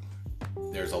to it.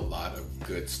 There's a lot of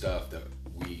good stuff that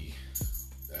we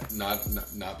not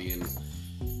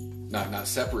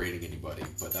separating anybody,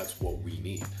 but that's what we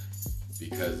need,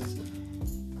 because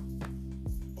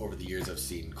over the years I've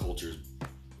seen cultures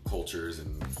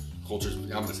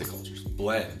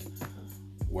blend,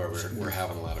 where we're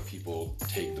having a lot of people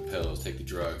take the pills, take the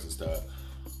drugs and stuff,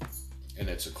 and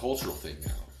it's a cultural thing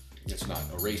now. It's not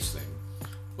a race thing,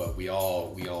 but we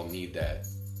all need that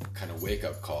kind of wake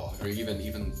up call. Or even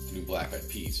the new Black Eyed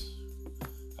Peas.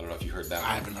 I don't know if you heard that.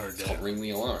 I haven't heard that. It's called Ring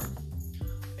the Alarm,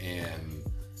 and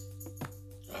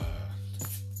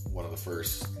one of the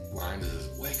first lines is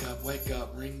wake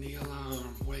up, ring the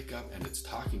alarm, wake up. And it's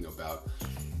talking about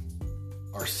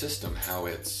our system, how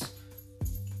it's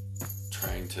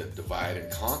trying to divide and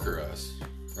conquer us,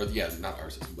 not our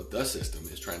system, but the system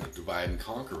is trying to divide and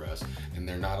conquer us. And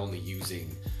they're not only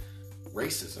using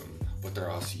racism, but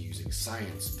they're also using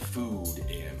science and food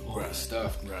and all this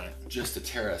stuff just to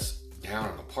tear us down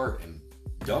and apart and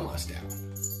dumb us down.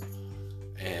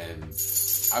 And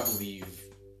I believe,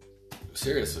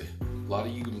 seriously, a lot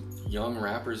of you young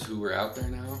rappers who are out there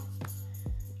now,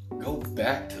 go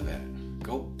back to that.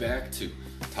 Go back to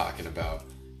talking about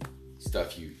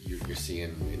stuff you're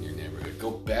seeing in your neighborhood.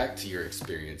 Go back to your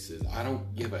experiences. I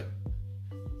don't give a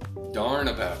darn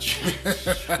about you.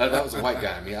 That was a white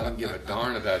guy. I mean, I don't give a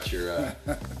darn about your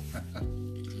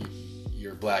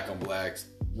black on black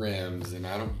rims, and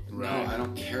I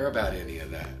don't care about any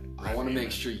of that. I want to make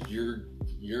sure you're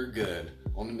good. I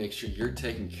want to make sure you're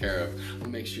taken care of. I want to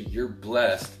make sure you're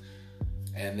blessed,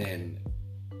 and then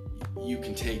you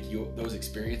can take those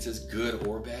experiences, good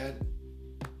or bad,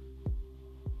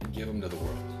 and give them to the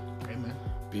world. Amen.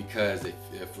 Because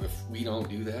if we don't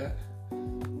do that,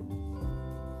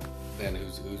 then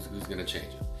who's going to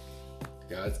change it?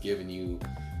 God's given you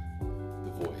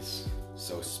the voice,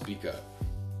 so speak up.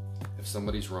 If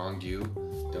somebody's wronged you,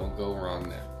 don't go wrong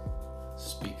them.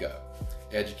 Speak up.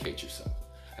 Educate yourself.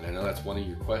 And I know that's one of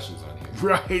your questions on here.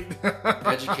 Right.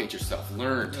 Educate yourself.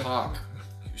 Learn. Talk.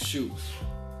 Shoot.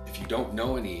 If you don't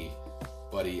know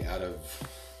anybody out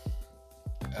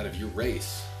of your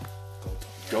race,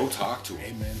 go talk to them.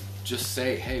 Amen. Just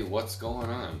say, hey, what's going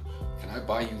on? Can I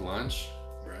buy you lunch?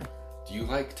 Right. Do you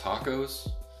like tacos?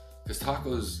 Because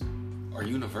tacos are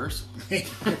universal.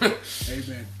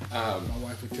 Amen. My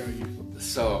wife would tell you.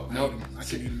 So no, I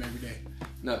can eat them every day.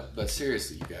 No, but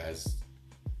seriously, you guys,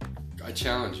 I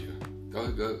challenge you.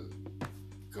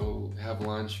 Go have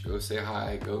lunch. Go say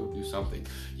hi. Go do something.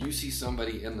 You see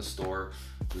somebody in the store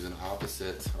who's an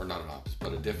opposite, or not an opposite,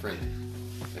 but a different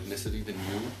ethnicity than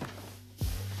you.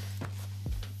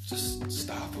 Just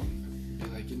stop them. Be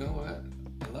like, you know what?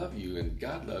 I love you, and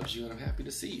God loves you, and I'm happy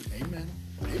to see you. Amen.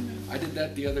 Amen. I did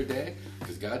that the other day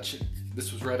because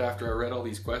this was right after I read all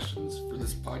these questions for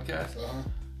this podcast,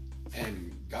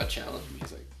 and God challenged me.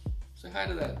 He's like, say hi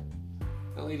to that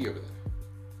lady over there,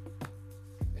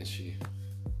 and she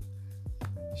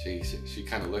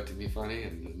kind of looked at me funny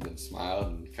and then smiled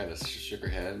and kind of shook her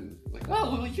head and like,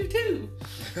 oh, well, you too.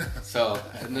 So,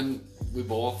 and then we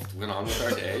both went on with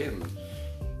our day, and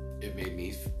it made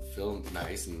me feel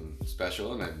nice and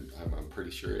special, and I'm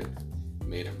pretty sure it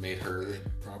made her. It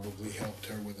probably helped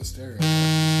her with a stereotype.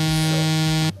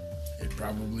 It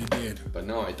probably did. But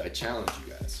no, I challenge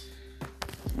you guys.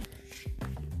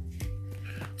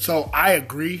 So I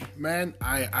agree, man.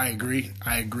 I agree.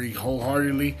 I agree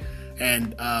wholeheartedly.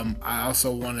 And I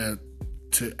also want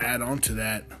to add on to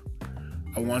that.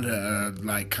 I want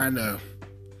to kind of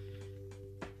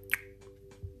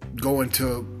go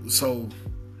into, so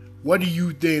what do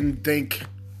you then think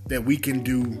that we can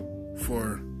do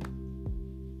for,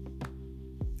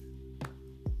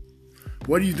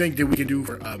 what do you think that we can do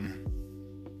for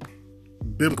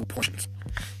biblical portions?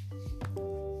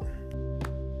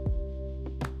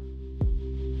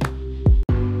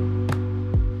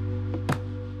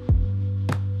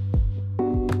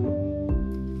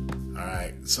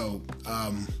 So,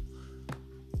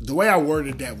 the way I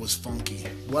worded that was funky.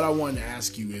 What I wanted to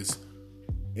ask you is,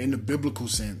 in the biblical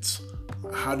sense,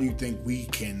 how do you think we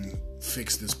can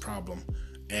fix this problem?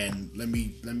 And let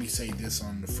me say this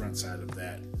on the front side of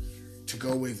that. To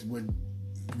go with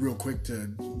real quick to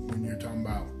when you're talking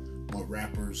about what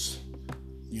rappers,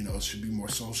 should be more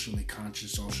socially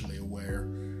conscious, socially aware.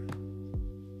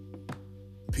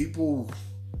 People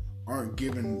aren't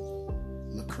giving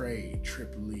Lecrae,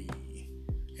 Triple E,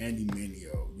 Andy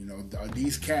Mineo,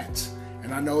 these cats,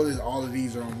 and I know that all of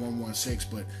these are on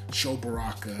 116, but Sho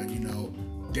Baraka,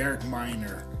 Derek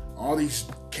Minor, all these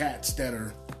cats that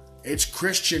it's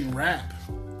Christian rap,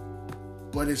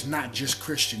 but it's not just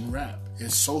Christian rap,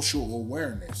 it's social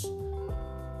awareness.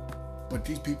 But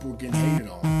these people are getting hated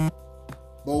on,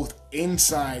 both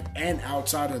inside and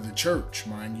outside of the church,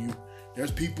 mind you.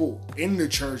 There's people in the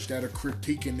church that are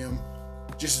critiquing them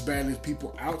just as badly as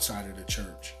people outside of the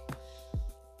church.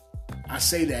 I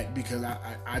say that because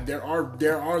there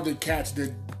are the cats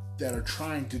that are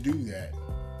trying to do that,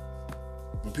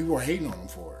 but people are hating on them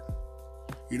for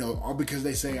it. All because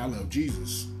they say I love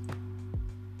Jesus.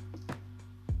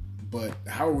 But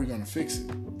how are we going to fix it?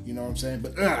 You know what I'm saying?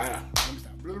 But let me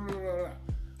stop.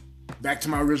 Back to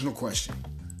my original question.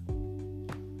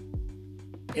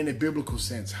 In a biblical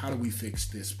sense, how do we fix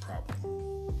this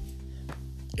problem?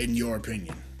 In your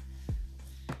opinion?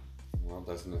 Well,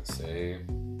 doesn't it say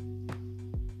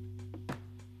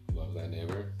love thy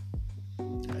neighbor?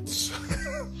 That's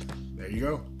there you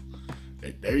go.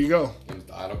 There you go.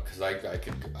 I don't, because I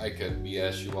could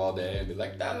BS you all day and be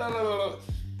like, la la la la.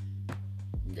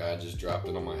 God just dropped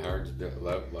it on my heart to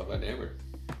love thy neighbor.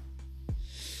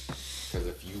 Because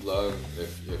if you love,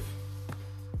 if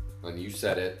when you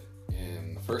said it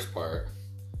in the first part,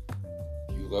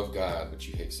 if you love God but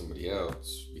you hate somebody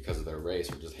else because of their race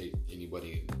or just hate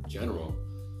anybody in general,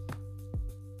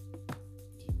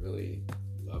 do you really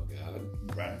love God?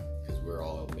 Right. Because we're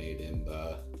all made in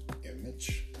the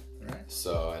image. Right.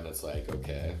 So, and it's like,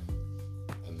 okay,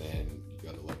 and then you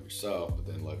gotta love yourself, but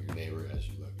then love your neighbor as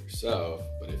you love yourself.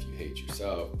 But if you hate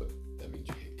yourself, but that means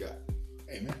you hate God.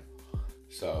 Amen.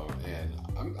 So, and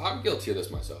I'm guilty of this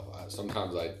myself.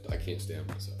 Sometimes I can't stand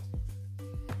myself.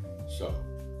 So,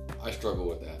 I struggle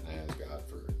with that, and I ask God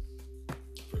for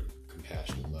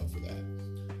compassion and love for that.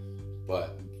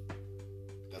 But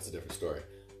that's a different story.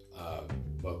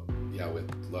 But yeah, with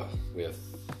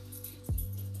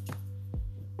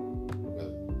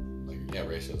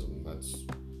racism, that's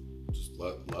just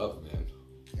love, man.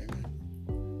 Amen.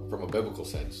 From a biblical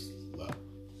sense, love.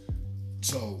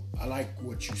 So I like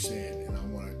what you said, and I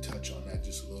want to touch on that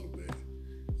just a little bit.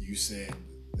 You said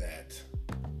that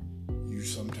you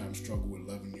sometimes struggle with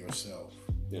loving yourself.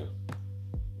 Yeah.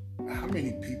 How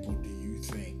many people do you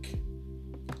think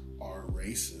are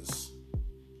racist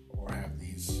or have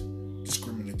these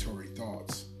discriminatory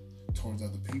thoughts towards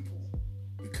other people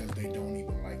because they don't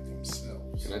even like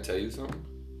themselves? Can I tell you something?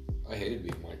 I hated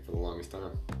being white for the longest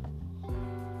time.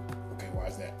 Okay, why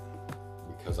is that?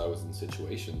 Because I was in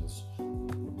situations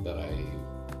that I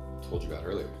told you about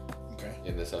earlier. Okay.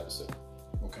 In this episode.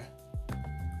 Okay.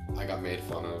 I got made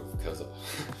fun of because,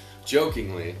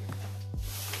 jokingly,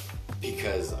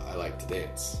 because I like to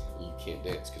dance. You can't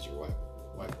dance because you're a white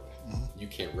boy. Mm-hmm. You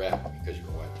can't rap because you're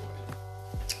a white boy.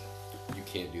 You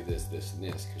can't do this, and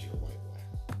this because you're a white boy.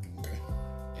 Okay.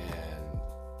 And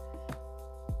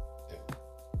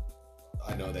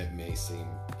I know that may seem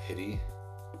pity,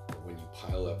 but when you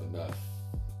pile up enough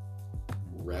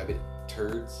rabbit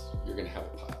turds, you're gonna have a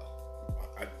pile.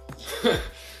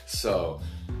 So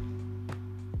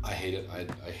I hated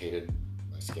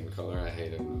my skin color. I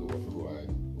hated who I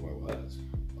was.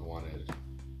 I wanted.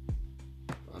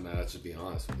 I'm not just being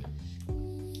honest with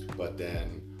you. But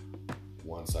then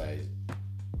once I've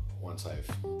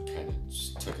kind of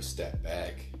just took a step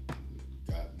back, and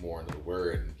got more into the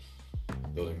Word,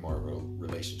 and building more of a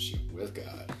relationship with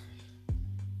God,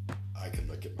 I could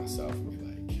look at myself and be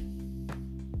like,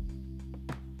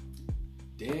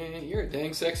 "Dang, you're a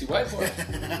dang sexy white boy."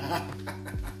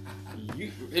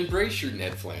 You embrace your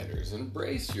Ned Flanders,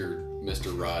 embrace your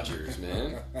Mr. Rogers,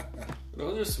 man.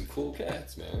 Those are some cool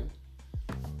cats, man.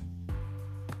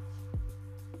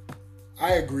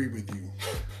 I agree with you.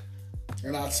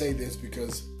 And I'll say this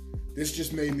because this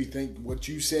just made me think, what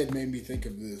you said made me think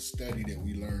of the study that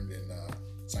we learned in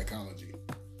psychology.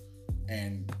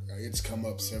 And it's come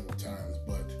up several times,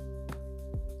 but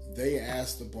they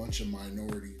asked a bunch of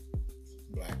minority,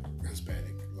 Black,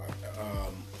 Hispanic,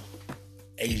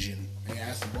 Asian, they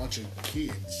asked a bunch of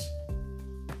kids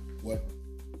what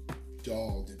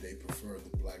doll did they prefer,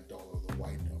 the black doll or the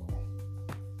white doll.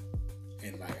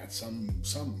 And like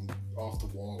some off the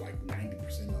wall, like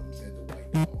 90% of them said the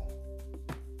white doll.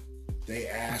 They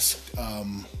asked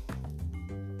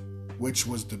which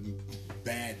was the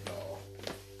bad doll.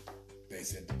 They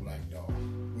said the black doll.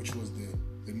 Which was the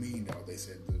mean doll. They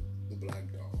said the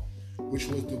black doll. Which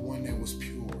was the one that was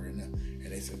pure, and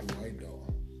they said the white doll.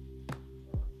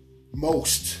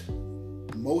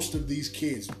 Most of these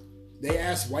kids, they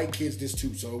asked white kids this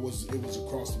too, so it was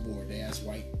across the board. They asked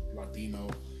white, Latino,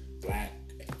 Black,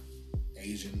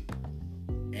 Asian,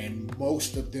 and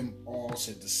most of them all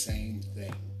said the same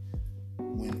thing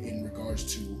when in regards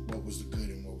to what was the good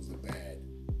and what was the bad.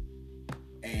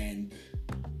 And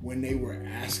when they were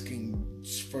asking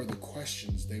further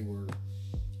questions,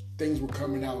 things were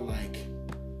coming out like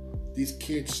these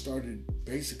kids started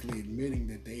basically admitting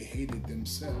that they hated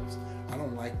themselves. I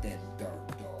don't like that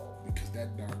dark doll because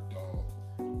that dark doll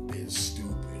is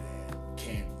stupid and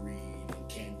can't read and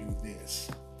can't do this.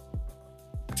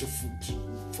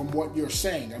 From what you're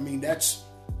saying, I mean, that's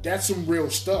some real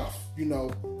stuff. You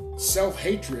know,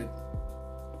 self-hatred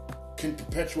can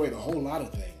perpetuate a whole lot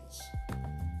of things.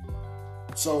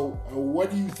 So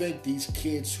what do you think these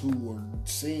kids who are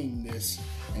seeing this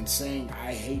and saying,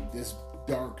 I hate this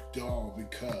dark doll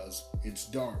because it's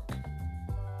dark,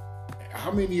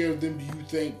 how many of them do you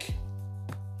think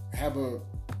have a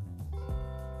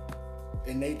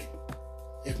innate,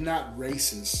 if not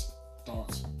racist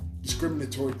thoughts,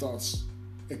 discriminatory thoughts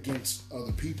against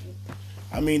other people?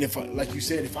 I mean, if like you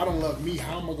said, if I don't love me,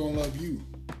 how am I going to love you?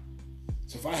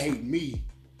 So if I hate me,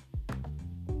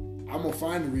 I'm gonna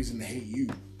find a reason to hate you.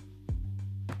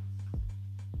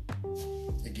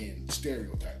 Again,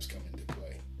 stereotypes come into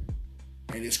play.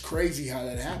 And it's crazy how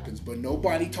that happens, but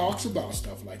nobody talks about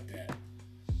stuff like that.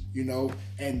 You know,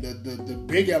 and the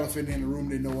big elephant in the room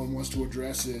that no one wants to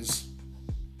address is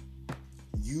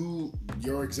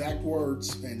your exact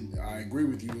words, and I agree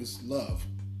with you, is love.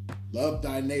 Love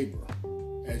thy neighbor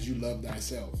as you love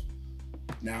thyself.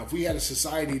 Now, if we had a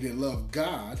society that loved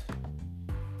God,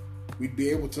 we'd be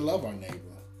able to love our neighbor.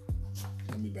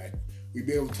 We'd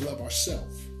be able to love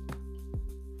ourselves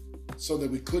so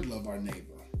that we could love our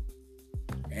neighbor.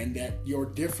 And that your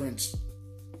difference,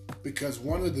 because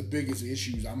one of the biggest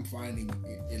issues I'm finding,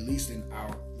 at least in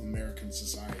our American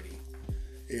society,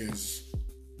 is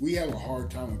we have a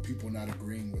hard time with people not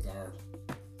agreeing with our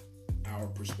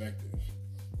perspective.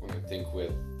 Well, I think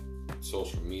with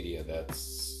social media,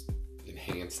 that's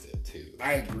enhanced it too.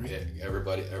 I agree.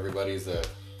 Everybody's a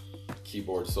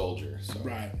keyboard soldier. So.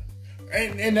 Right,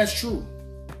 and that's true.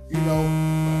 You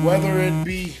know, whether it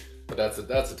be. But that's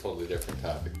a totally different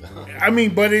topic, though. I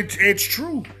mean, but it's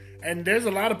true, and there's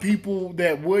a lot of people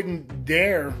that wouldn't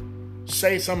dare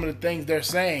say some of the things they're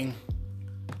saying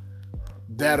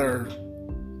that are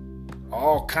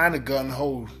all kind of gun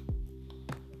ho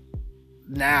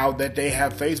now that they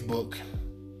have Facebook,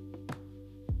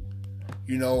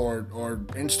 you know, or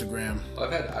Instagram.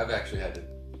 I've actually had to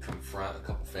confront a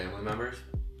couple family members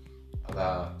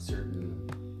about certain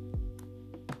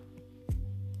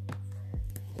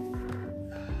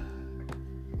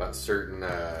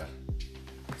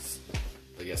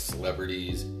I guess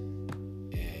celebrities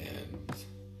and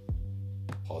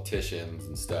politicians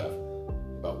and stuff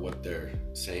about what they're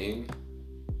saying.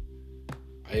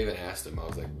 I even asked them, I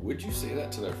was like, would you say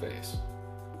that to their face?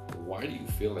 Why do you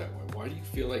feel that way? Why do you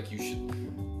feel like you should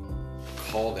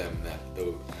call them that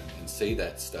though and say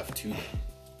that stuff to them?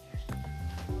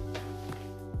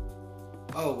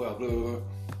 Oh, well, blah, blah,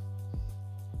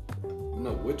 blah.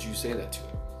 No, would you say that to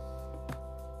them?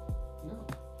 No.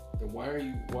 Then why are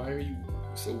you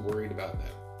so worried about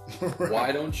them? Right.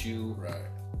 Why don't you,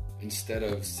 instead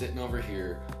of sitting over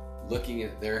here looking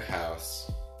at their house,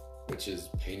 which is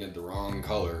painted the wrong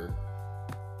color,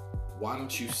 why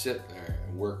don't you sit there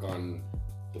and work on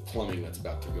the plumbing that's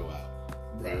about to go out?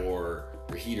 Right. Or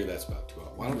your heater that's about to go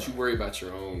out? Why don't you worry about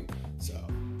your own self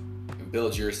and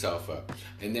build yourself up?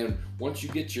 And then once you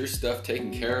get your stuff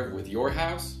taken care of with your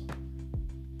house,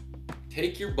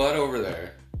 take your butt over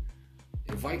there,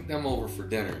 invite them over for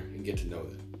dinner, and get to know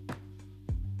them.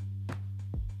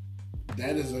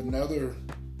 That is another.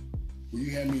 Will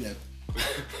you hand me that?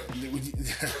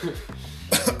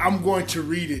 I'm going to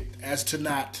read it as to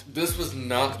not. This was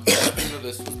not. Nothing of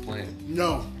this was planned.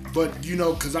 No, but you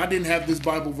know, because I didn't have this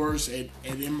Bible verse and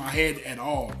in my head at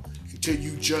all until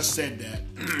you just said that.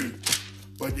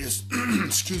 But this,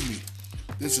 excuse me,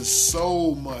 this is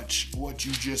so much what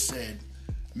you just said.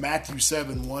 Matthew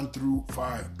 7,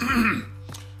 1-5.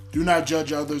 Do not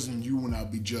judge others, and you will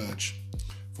not be judged.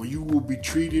 For you will be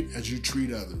treated as you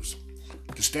treat others.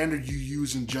 The standard you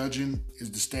use in judging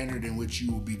is the standard in which you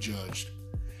will be judged.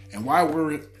 And why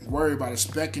worry about a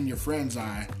speck in your friend's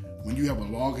eye when you have a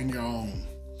log in your own?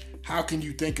 How can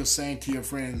you think of saying to your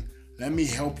friend, let me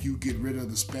help you get rid of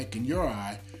the speck in your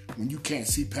eye, when you can't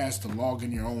see past the log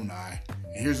in your own eye?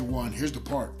 And here's the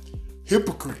part.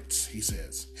 Hypocrites, he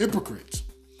says. Hypocrites.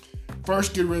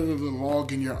 First get rid of the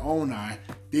log in your own eye,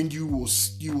 then you will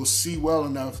see well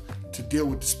enough to deal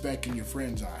with the speck in your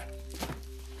friend's eye.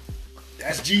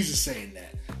 That's Jesus saying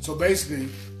that. So basically,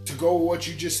 to go with what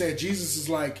you just said, Jesus is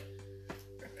like,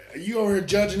 you over here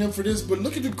judging him for this, but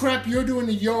look at the crap you're doing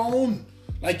in your own.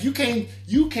 Like you can't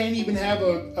even have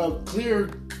a clear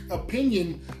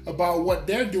opinion about what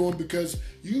they're doing because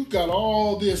you got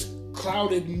all this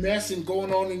clouded messing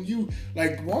going on in you.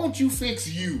 Like, why don't you fix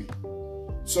you?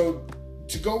 So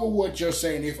to go with what you're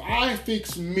saying, if I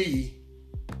fix me,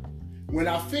 when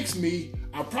I fix me,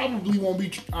 I probably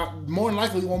more than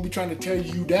likely won't be trying to tear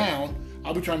you down.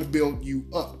 I'll be trying to build you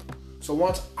up. So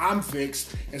once I'm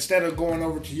fixed, instead of going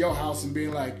over to your house and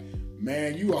being like,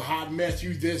 man, you a hot mess,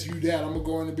 you this, you that, I'm going to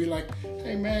go in and be like,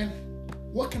 hey man,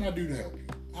 what can I do to help you?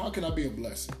 How can I be a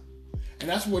blessing? And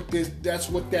that's what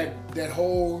that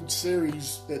whole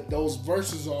series, that those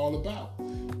verses are all about.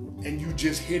 And you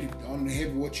just hit it on the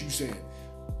head with what you said.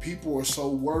 People are so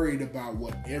worried about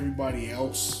what everybody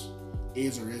else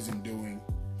is or isn't doing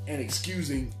and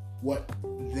excusing what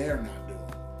they're not doing.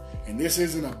 And this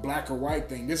isn't a black or white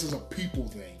thing. This is a people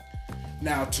thing.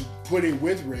 Now, to put it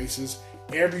with races,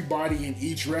 everybody in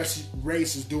each race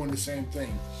is doing the same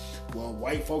thing. Well,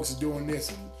 white folks are doing this,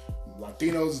 and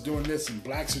Latinos are doing this, and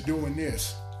blacks are doing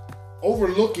this.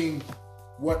 Overlooking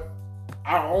what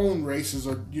our own races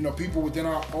or, you know, people within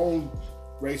our own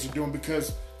race are doing.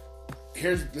 Because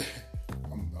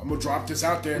I'm going to drop this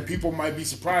out there and people might be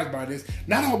surprised by this.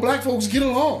 Not all black folks get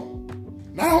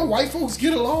along. Not all white folks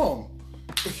get along.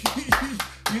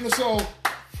 You know, so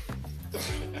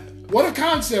what a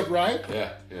concept, right?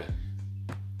 Yeah.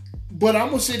 But I'm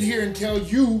going to sit here and tell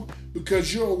you,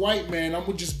 because you're a white man, I'm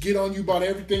going to just get on you about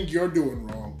everything you're doing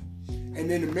wrong.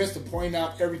 And in the midst of pointing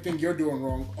out everything you're doing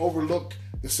wrong, overlook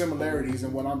the similarities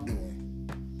in what I'm doing.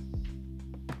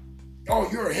 Oh,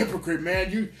 you're a hypocrite, man.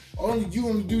 You only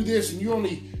do this, and you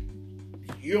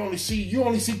only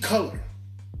see color.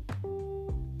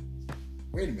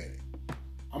 Wait a minute.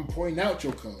 I'm pointing out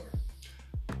your color.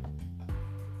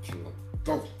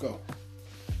 Go.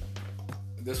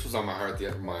 This was on my heart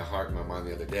and my mind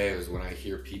the other day. Was when I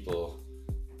hear people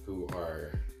who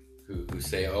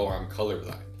say, "Oh, I'm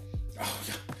colorblind." Oh,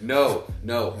 yeah. No,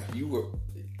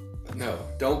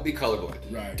 don't be colorblind.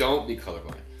 Right. Don't be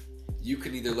colorblind. You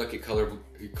can either look at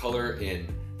color in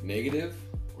negative,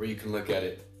 or you can look at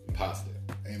it in positive.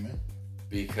 Amen.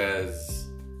 Because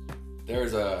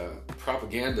there's a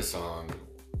propaganda song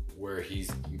where he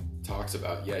talks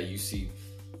about, you see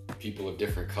people of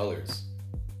different colors,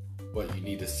 but you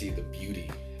need to see the beauty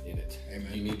in it.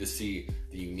 Amen. You need to see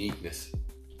the uniqueness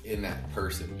in that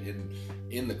person,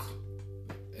 in the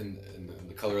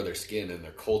color of their skin and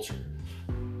their culture,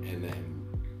 and then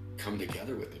come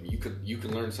together with them. You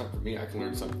can learn something from me. I can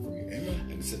learn something from you. Amen.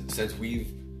 And since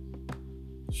we've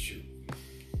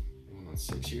going on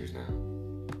 6 years now.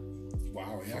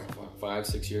 Wow, yeah. 5,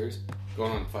 6 years.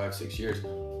 Going on 5, 6 years.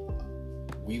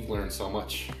 We've learned so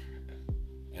much.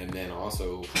 And then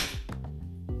also,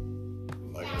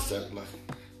 like I said,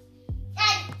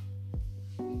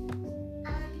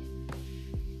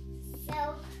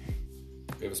 So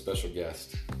we have a special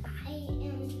guest. I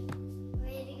am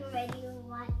really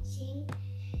watching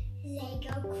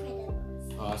Lego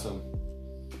Critters. Awesome.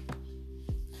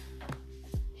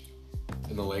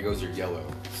 And the Legos are yellow,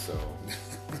 so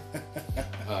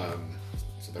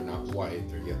so they're not white.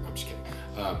 They're yellow. I'm just kidding.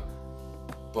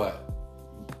 But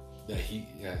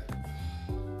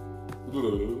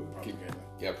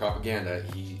propaganda.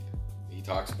 He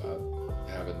talks about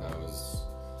having those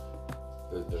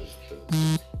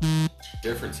the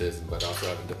differences, but also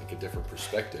having like a different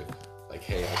perspective. Like,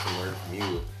 hey, I can learn from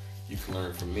you. You can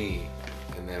learn from me,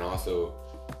 and then also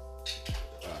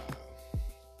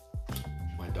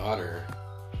my daughter.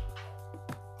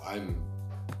 I'm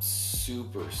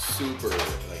super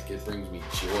like, it brings me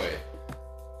joy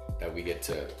that we get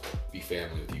to be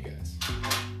family with you guys.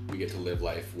 We get to live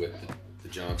life with the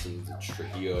Johnsons, the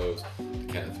Trujillos, the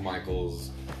Kenneth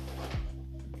Michaels,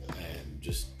 and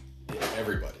just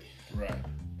everybody. Right.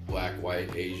 Black,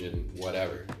 white, Asian,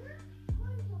 whatever.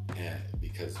 And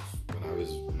because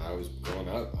when I was growing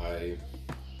up, I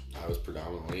was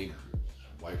predominantly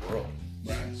white world.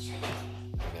 Right.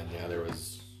 And then there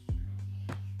was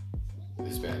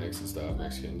Hispanics and stuff,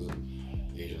 Mexicans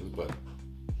and Asians, but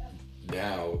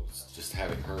now just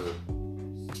having her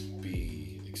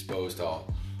be exposed to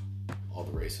all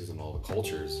the races and all the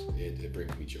cultures, it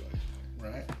brings me joy.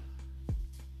 Right.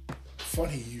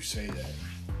 Funny you say that.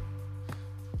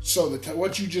 So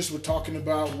what you just were talking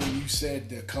about when you said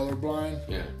the colorblind,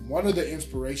 one of the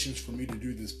inspirations for me to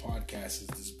do this podcast is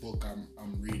this book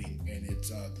I'm reading, and it's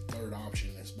The Third Option.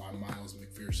 It's by Miles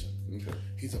McPherson. Okay.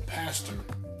 He's a pastor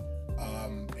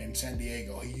in San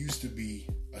Diego. He used to be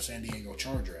a San Diego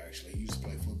Charger, actually. He used to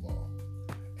play football.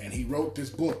 And he wrote this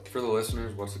book. For the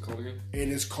listeners, what's it called again? It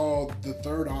is called The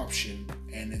Third Option,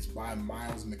 and it's by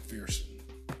Miles McPherson.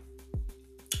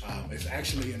 It's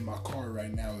actually in my car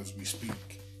right now as we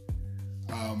speak.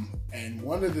 And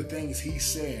one of the things he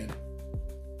said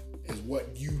is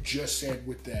what you just said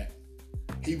with that.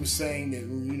 He was saying that,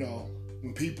 you know,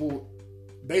 when people,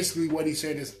 basically what he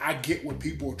said is, I get what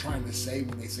people are trying to say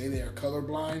when they say they are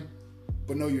colorblind,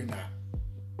 but no, you're not.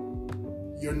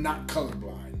 You're not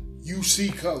colorblind. You see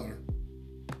color.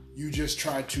 You just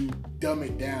try to dumb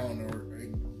it down or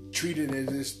treat it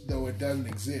as though it doesn't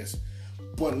exist.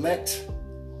 But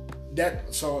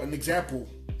so an example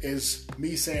is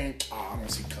me saying, I don't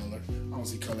see color. I don't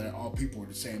see color. All people are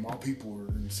the same. All people are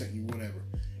the same, whatever.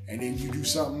 And then you do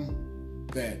something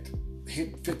that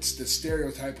fits the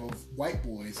stereotype of white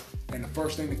boys, and the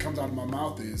first thing that comes out of my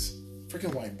mouth is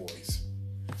freaking white boys.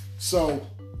 So,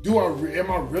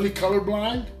 am I really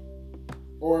colorblind?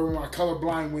 Or am I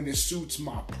colorblind when it suits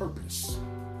my purpose?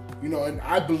 You know, and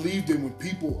I believe that when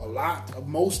people,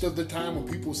 most of the time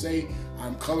when people say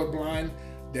I'm colorblind,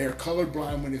 they're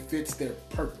colorblind when it fits their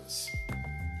purpose.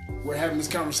 We're having this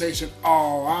conversation,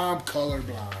 oh, I'm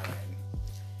colorblind.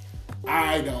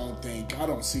 I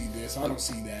don't see this, I don't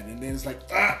see that. And then it's like,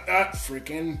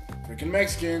 freaking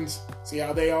Mexicans. See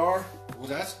how they are? Well,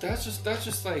 that's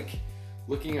just like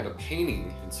looking at a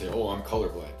painting and say, oh, I'm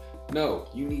colorblind. No,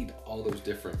 you need all those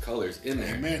different colors in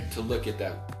there Amen. to look at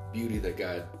that beauty that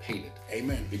God painted.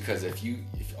 Amen. Because if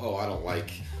I don't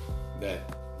like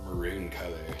that maroon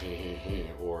color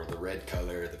or the red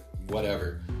color,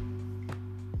 whatever,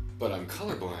 but I'm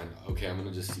colorblind, okay, I'm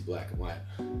gonna just see black and white.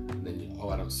 And then,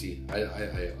 I don't see,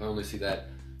 I only see that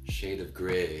shade of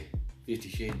gray. 50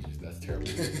 Shades, that's terrible.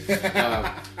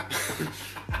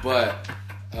 But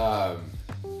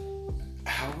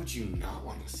how would you not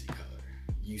want to see color?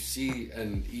 You see,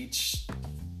 and each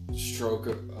stroke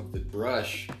of the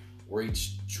brush or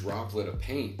each droplet of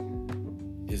paint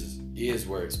is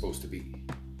where it's supposed to be.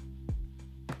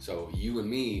 So you and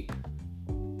me,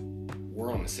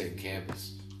 we're on the same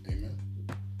canvas. Amen.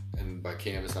 And by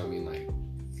canvas, I mean like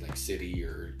city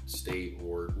or state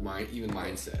or even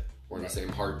mindset. We're in the same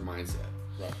heart and mindset.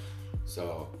 Right.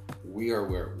 So we are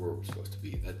where we're supposed to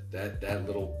be. That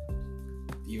little,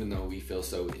 even though we feel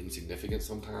so insignificant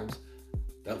sometimes,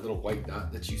 that little white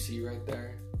dot that you see right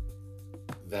there,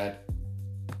 that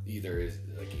either is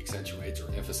like accentuates or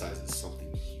emphasizes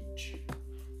something huge.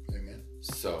 Amen.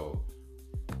 So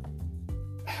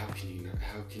how can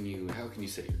you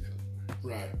say you're good?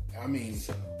 Right. I mean,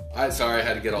 I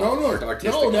had to get all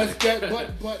artistic. No, that's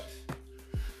that. But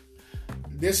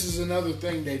this is another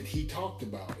thing that he talked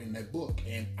about in that book,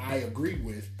 and I agreed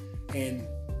with. And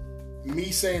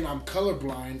me saying I'm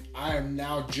colorblind, I have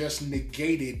now just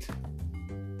negated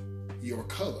your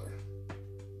color.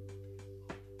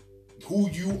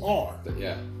 Who you are.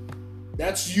 Yeah.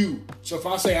 That's you. So if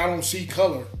I say I don't see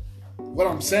color, what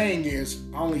I'm saying is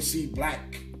I only see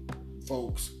black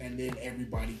folks and then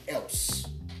everybody else.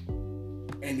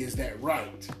 And is that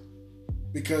right?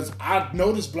 Because I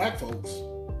notice black folks.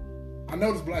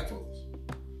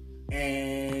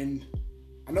 And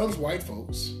I notice white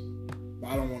folks. But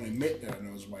I don't want to admit that I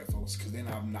notice white folks because then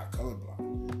I'm not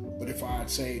colorblind. But if I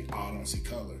say, I don't see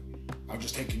color, I've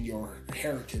just taken your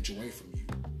heritage away from you.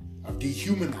 I've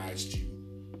dehumanized you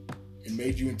and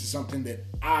made you into something that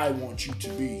I want you to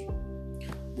be,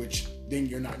 which then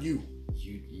you're not you.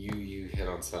 You hit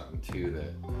on something too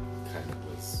that kind of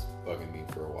was bugging me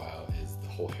for a while, is the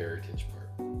whole heritage part.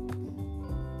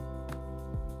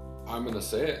 I'm gonna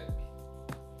say it.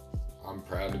 I'm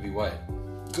proud to be white.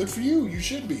 Good for you. You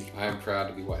should be. I am proud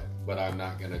to be white, but I'm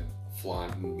not gonna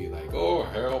flaunt and be like, oh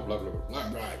hell, blah blah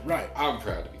blah. Right. I'm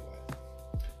proud to be white,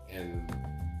 and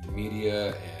the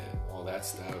media and all that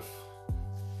stuff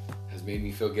has made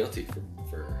me feel guilty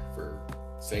for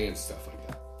saying stuff like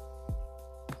that.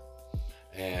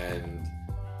 And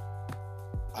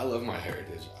I love my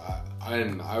heritage.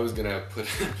 I was gonna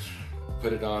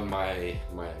put it on my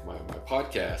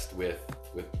podcast with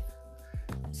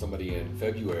somebody in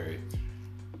February.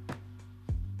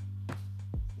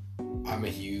 I'm a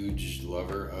huge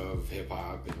lover of hip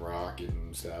hop and rock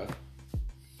and stuff.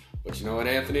 But you know what,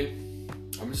 Anthony?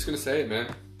 I'm just gonna say it,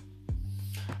 man.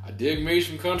 I dig me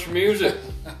some country music.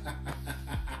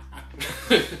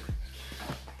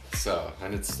 So,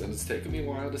 and it's taken me a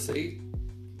while to say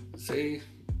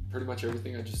pretty much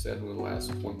everything I just said in the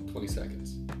last 20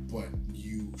 seconds. But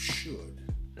you should.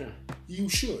 Yeah. You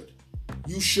should.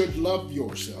 You should love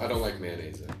yourself. I don't like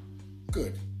mayonnaise though.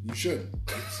 Good. You shouldn't.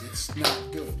 It's not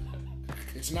good.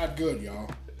 It's not good,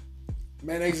 y'all.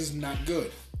 Mayonnaise is not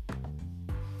good.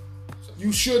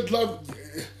 You should love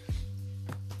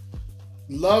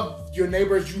your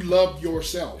neighbors. You love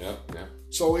yourself. Yeah.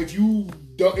 So if you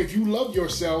love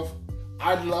yourself,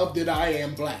 I love that I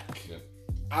am black. Yeah.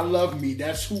 I love me.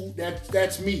 That's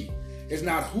me. It's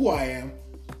not who I am.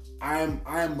 I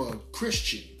am a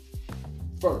Christian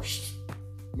first.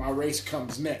 My race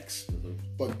comes next. Mm-hmm.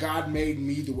 But God made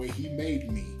me the way He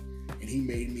made me, and He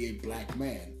made me a black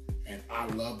man, and I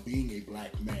love being a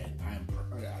black man.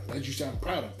 As you say, I'm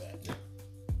proud of that. Yeah.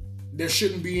 There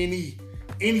shouldn't be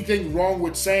anything wrong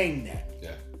with saying that.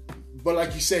 Yeah. But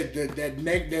like you said, that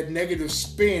negative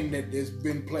spin that has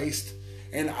been placed,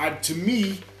 and I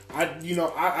think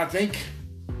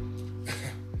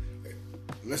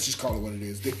let's just call it what it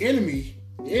is. The enemy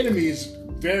is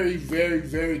very, very,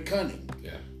 very cunning.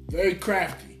 Yeah. Very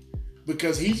crafty.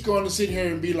 Because he's going to sit here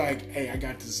and be like, hey, I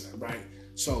got this right.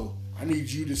 So I need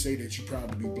you to say that you're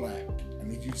proud to be black. I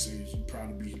need you to say that you're proud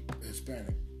to be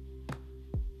Hispanic.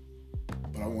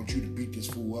 But I want you to beat this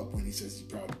fool up when he says he's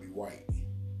proud to be white.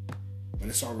 But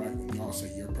it's all right when y'all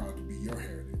say you're proud to be your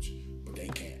heritage, but they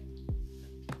can't.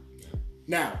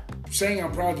 Now, saying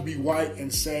I'm proud to be white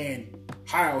and saying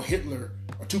Heil Hitler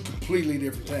are two completely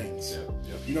different things.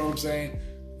 Yeah. You know what I'm saying?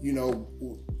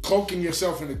 cloaking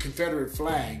yourself in the Confederate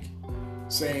flag,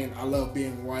 saying I love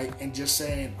being white, and just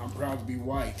saying I'm proud to be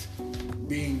white,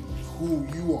 being who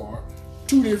you are,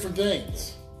 two different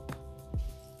things.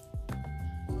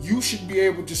 You should be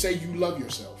able to say you love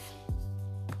yourself.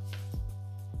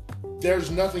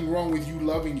 There's nothing wrong with you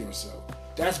loving yourself.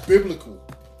 That's biblical,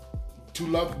 to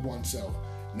love oneself.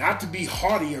 Not to be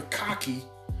haughty or cocky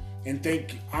and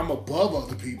think I'm above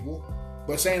other people,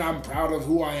 but saying I'm proud of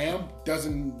who I am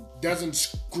doesn't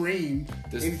scream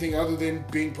anything other than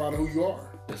being proud of who you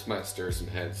are. This might stir some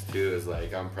heads too, is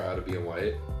like, I'm proud of being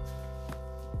white,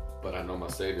 but I know my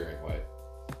Savior ain't white.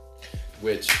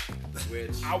 Which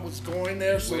I was going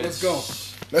there, so let's go.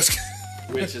 Let's go.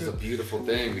 Which is a beautiful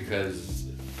thing, because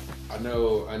I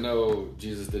know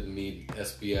Jesus didn't need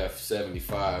SPF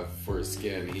 75 for his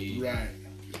skin. Right.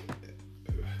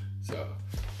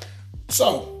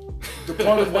 So the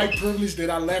part of white privilege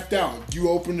that I left out, you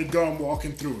open the door, I'm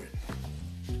walking through it.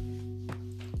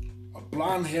 A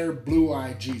blonde-haired,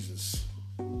 blue-eyed Jesus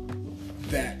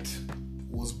that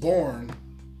was born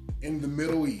in the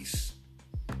Middle East.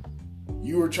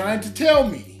 You were trying to tell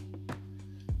me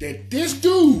that this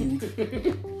dude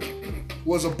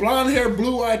was a blonde-haired,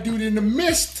 blue-eyed dude in the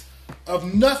midst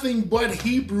of nothing but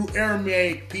Hebrew,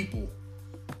 Aramaic people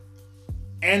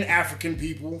and African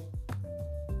people.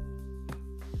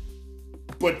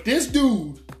 But this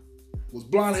dude was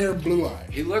blonde-haired, blue-eyed.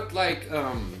 he looked like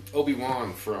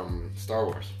Obi-Wan from Star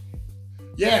Wars.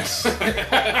 Yes.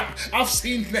 I've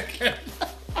seen that.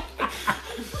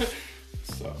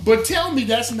 So. But tell me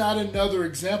that's not another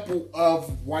example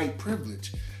of white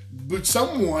privilege. But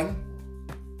someone,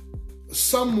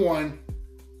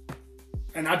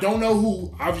 and I don't know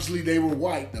who, obviously they were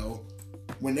white though,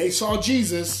 when they saw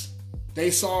Jesus, they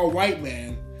saw a white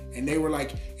man, and they were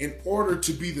like, in order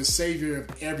to be the savior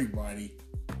of everybody,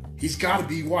 he's got to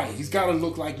be white. He's got to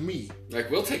look like me. Like,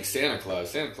 we'll take Santa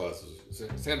Claus. Santa Claus.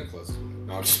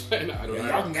 No, I'm just playing. I don't know.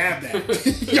 Y'all can have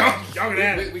that. y'all can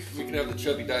have it. We can have the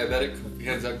chubby diabetic who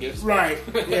hands out gifts. Right.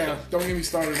 Yeah. Don't get me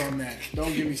started on that.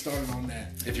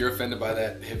 If you're offended by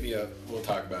that, hit me up. We'll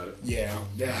talk about it. Yeah. Oh,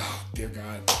 dear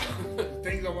God.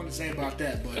 Things I want to say about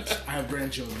that, but I have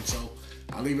grandchildren, so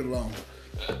I'll leave it alone.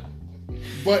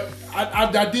 But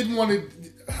I didn't want to.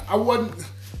 I wasn't.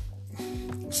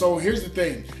 So here's the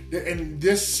thing, and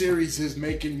this series is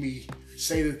making me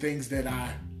say the things that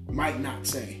I might not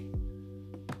say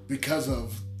because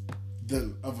of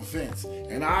offense.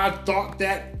 And I thought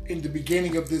that in the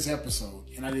beginning of this episode,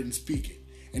 and I didn't speak it.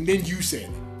 And then you said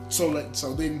it. So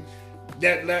then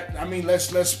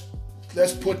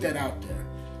let's put that out there.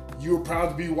 You're proud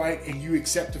to be white, and you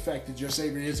accept the fact that your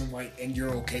Savior isn't white, and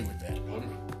you're okay with that.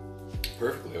 I'm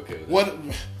perfectly okay with that. What?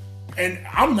 And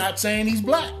I'm not saying he's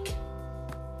black.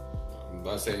 I'm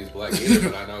not saying he's black either,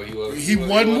 but I know he was. He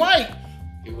wasn't white.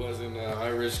 He wasn't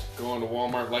Irish going to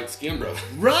Walmart like Skin Brother.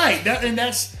 Right.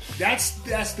 That's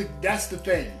the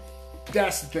thing.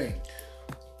 That's the thing.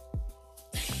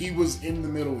 He was in the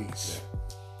Middle East,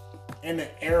 in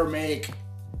the Aramaic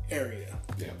area.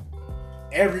 Yeah.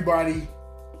 Everybody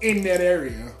in that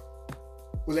area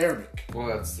was Arabic. Well,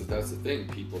 that's the thing.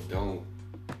 People don't.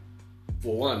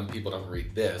 Well, one, people don't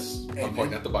read this. Amen. I'm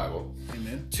pointing at the Bible.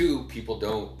 Amen. Two, people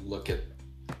don't look at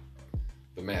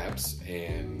the maps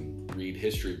and read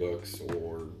history books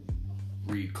or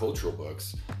read cultural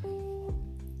books.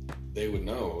 They would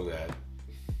know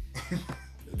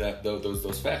that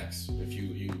those facts. If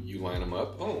you line them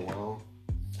up, oh well,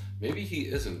 maybe he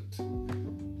isn't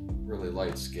really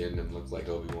light skinned and look like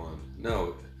Obi-Wan.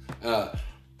 No,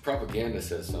 Propaganda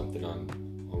says something on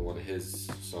one of his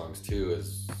songs too.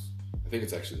 I think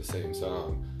it's actually the same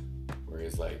song where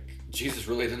he's like, Jesus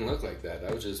really didn't look like that.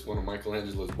 That was just one of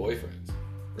Michelangelo's boyfriends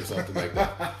or something like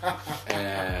that.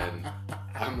 And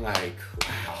I'm like,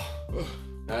 wow,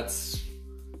 that's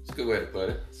a good way to put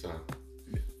it. So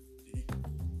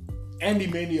Andy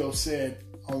Mineo said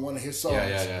on one of his songs,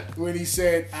 yeah. when he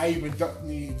said,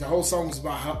 the whole song was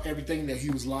about how everything that he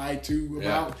was lied to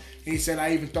about. Yeah. And he said,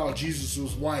 I even thought Jesus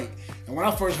was white. And when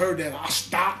I first heard that, I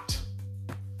stopped.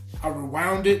 I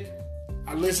rewound it.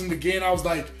 I listened again. I was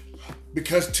like,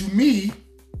 because to me,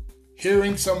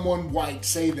 hearing someone white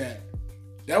say that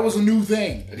was a new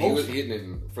thing. And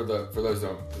for those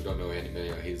who don't know Andy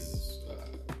Mineo, he's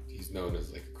known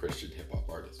as like a Christian hip hop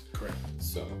artist. Correct.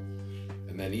 So,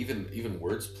 and then even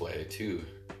words play too.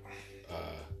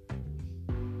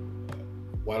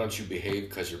 Why don't you behave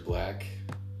because you're black?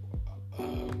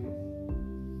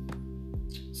 And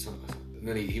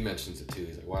then he mentions it too.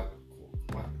 He's like, why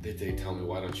did they tell me,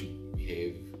 why don't you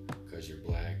behave because you're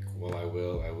black? Well, I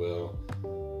will.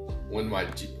 When my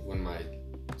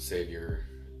Savior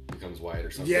becomes white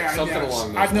or something. Yeah, something yeah.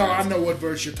 along those lines. I know what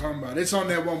verse you're talking about. It's on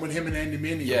that one with him and Andy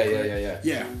Minnie. Yeah.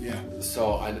 Yeah.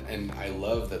 So I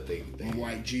love that they When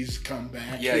white Jesus come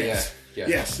back. Yeah.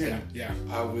 Yes, yeah.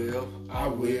 I will.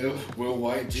 Will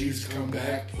white Jesus come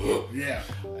back? Yeah.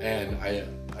 And I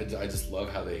just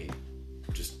love how they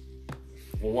just,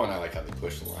 well, one, I like how they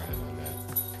push the line on that,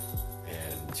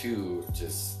 and two,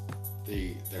 just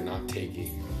they're not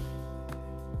taking,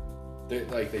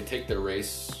 they take their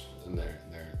race and their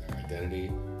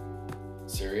identity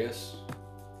serious,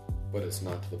 but it's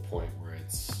not to the point where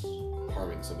it's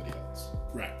harming somebody else.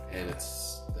 Right. And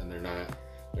they're not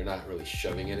really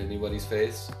shoving it in anybody's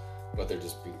face, but they're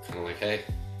just being kind of like, hey,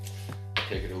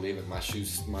 take it or leave it. My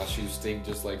shoes stink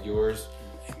just like yours.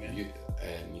 Amen. You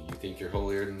think you're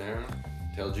holier than thou?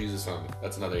 Tell Jesus on it.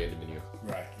 That's another end menu.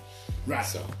 Right.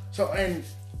 So and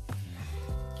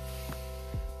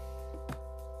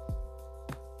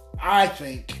I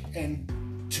think,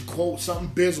 and to quote something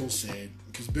Bizzle said,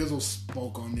 because Bizzle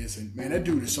spoke on this, and man, that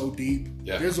dude is so deep.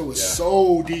 Yeah. Bizzle is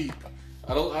so deep.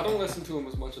 I don't listen to him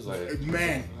as much as I.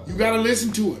 Man, you gotta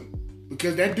listen to him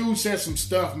because that dude says some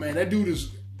stuff, man. That dude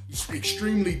is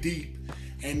extremely deep,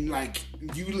 and like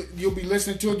you'll be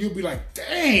listening to it, you'll be like,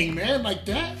 dang, man, like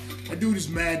that. That dude is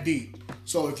mad deep.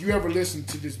 So if you ever listen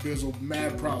to this Bizzle,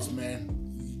 mad props,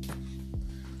 man.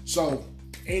 So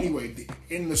anyway,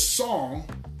 in the song,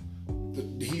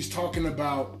 he's talking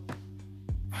about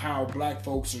how black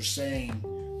folks are saying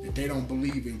that they don't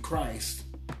believe in Christ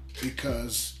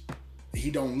because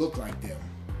he don't look like them,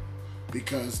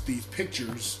 because these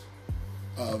pictures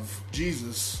of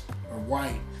Jesus are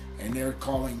white, and they're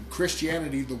calling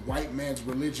Christianity the white man's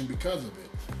religion because of it.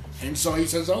 And so he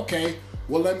says, okay,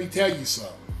 well, let me tell you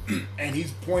something. And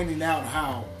he's pointing out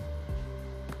how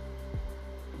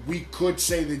we could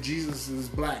say that Jesus is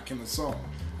black in the song.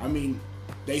 I mean,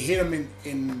 they hid him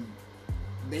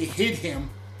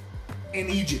in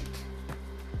Egypt.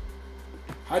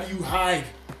 How do you hide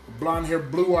a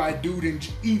blonde-haired, blue-eyed dude in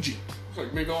Egypt? It's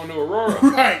like me going to Aurora.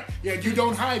 Right. Yeah, you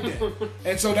don't hide that.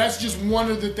 And so that's just one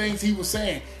of the things he was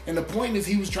saying. And the point is,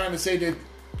 he was trying to say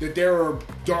that there are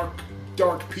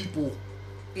dark people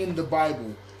in the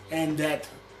Bible, and that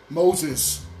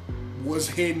Moses was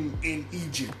hidden in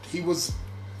Egypt. He was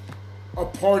a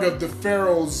part of the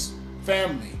Pharaoh's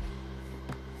family.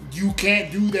 You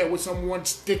can't do that with someone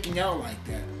sticking out like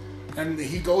that. And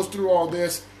he goes through all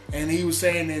this, and he was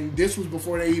saying, and this was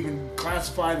before they even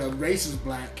classified a race as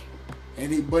black.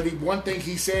 But one thing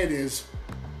he said is,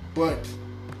 but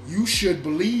you should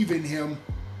believe in him,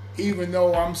 even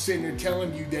though I'm sitting there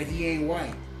telling you that he ain't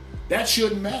white. That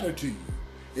shouldn't matter to you.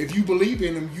 If you believe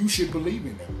in him, you should believe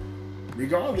in him,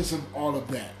 regardless of all of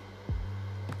that.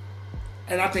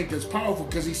 And I think that's powerful,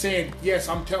 because he's saying, yes,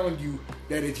 I'm telling you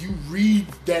that if you read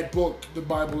that book, the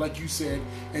Bible, like you said,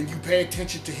 and you pay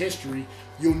attention to history,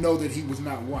 you'll know that he was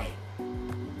not white.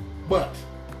 But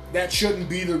that shouldn't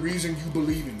be the reason you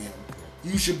believe in him.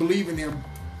 You should believe in him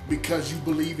because you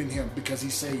believe in him, because he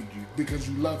saved you, because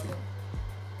you love him.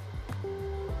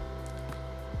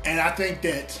 And I think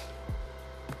that,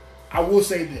 I will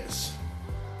say this,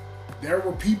 there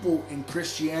were people in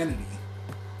Christianity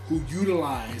who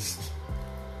utilized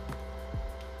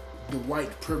the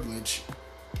white privilege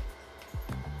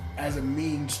as a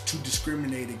means to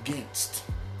discriminate against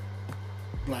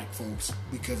black folks,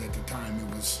 because at the time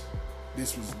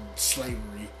this was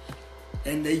slavery,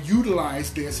 and they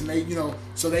utilized this, and they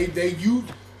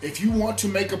if you want to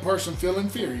make a person feel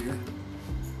inferior,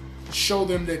 show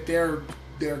them that their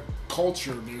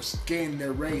culture, their skin,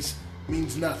 their race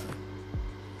means nothing.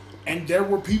 And there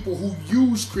were people who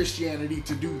used Christianity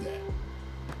to do that.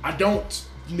 I don't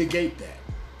negate that.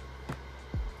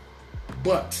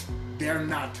 But they're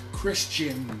not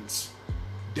Christians.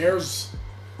 There's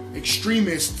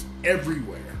extremists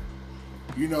everywhere.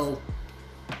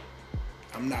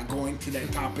 I'm not going to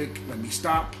that topic. Let me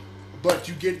stop. But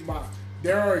you get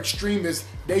there are extremists.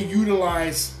 They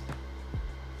utilize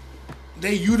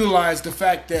the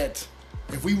fact that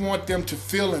if we want them to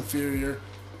feel inferior,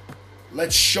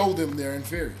 let's show them they're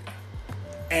inferior.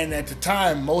 And at the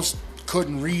time, most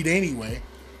couldn't read anyway,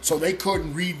 so they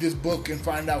couldn't read this book and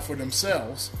find out for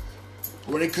themselves,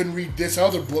 or they couldn't read this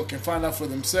other book and find out for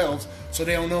themselves, so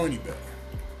they don't know any better.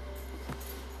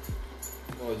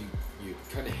 Well, you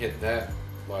kind of hit that.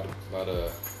 A lot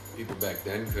of people back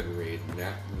then couldn't read.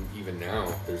 Now, even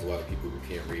now, there's a lot of people who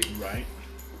can't read. Right.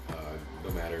 No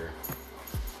matter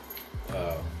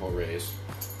what race.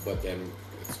 But then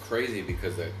it's crazy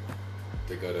because they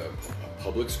go to a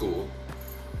public school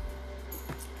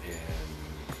and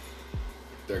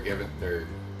they're given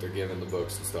the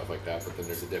books and stuff like that, but then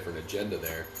there's a different agenda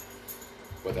there.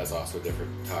 but that's also a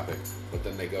different topic. But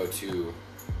then they go to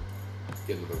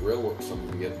get into the real world. Some of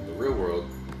them get into the real world,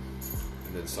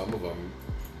 and then some of them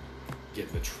get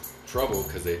into trouble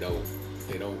because they don't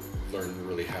learn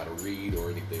really how to read or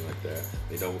anything like that.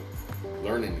 They don't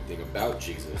learn anything about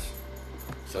Jesus.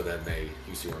 So then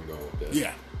you see where I'm going with this.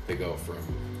 Yeah. They go from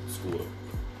school to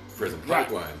prison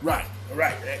pipeline. Right.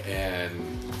 And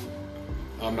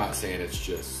I'm not saying it's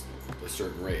just a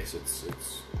certain race.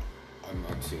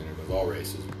 I'm seeing it with all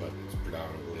races, but it's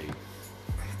predominantly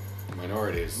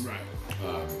minorities. Right.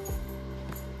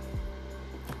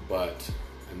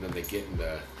 And then they get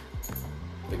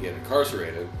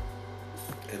incarcerated,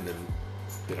 and then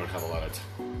they don't have a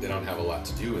lot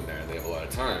to do in there. They have a lot of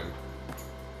time.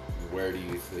 Where do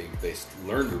you think they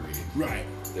learn to read? Right.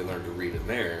 They learn to read in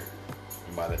there,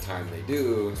 and by the time they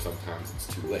do, sometimes it's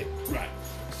too late. Right.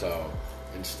 So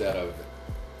instead of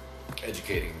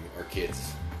educating our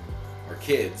kids,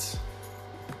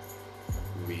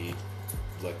 we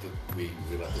let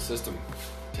the system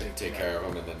take care of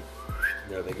them, and then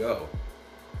there they go.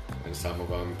 And some of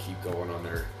them keep going on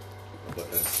their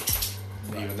oblivious.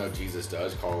 Right. Even though Jesus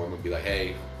does call them and be like,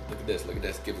 hey, look at this,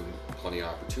 give them plenty of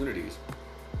opportunities,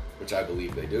 which I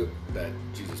believe they do, that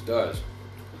Jesus does.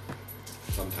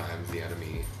 Sometimes the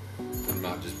enemy, I'm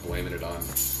not just blaming it on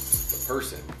the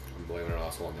person, I'm blaming it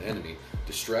also on the enemy,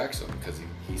 distracts them because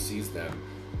he sees them,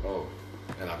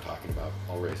 and I'm talking about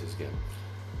all races again,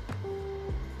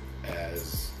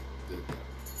 as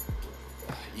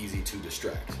easy to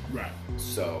distract. Right.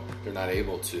 So they're not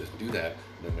able to do that,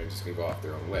 and then they're just going to go off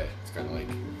their own way. It's kind of like,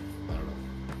 I don't know.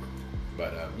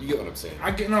 But you get what I'm saying.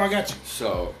 I got you.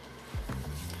 So,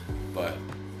 but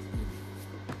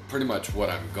pretty much what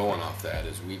I'm going off that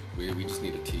is we just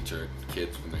need to teach our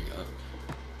kids when they're young.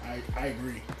 I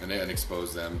agree. And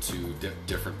expose them to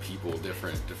different people,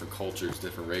 different cultures,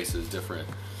 different races, different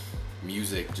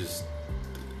music, just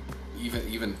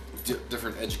even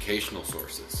different educational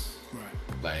sources. Right.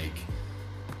 Like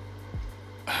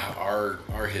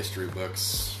our history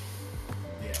books.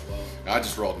 Yeah. Well. I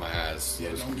just rolled my eyes.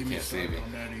 Yeah. Don't give me can't see me.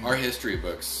 on that either. Our history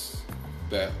books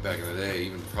back in the day,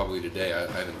 even probably today, I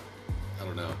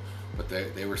don't know, but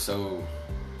they were so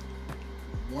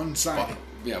one-sided.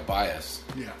 Biased.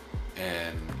 Yeah.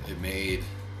 And it made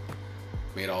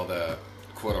all the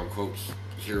quote unquote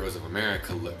heroes of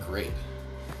America look great.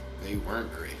 They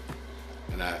weren't great.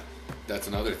 And that's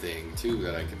another thing too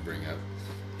that I can bring up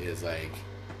is like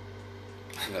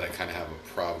that I kind of have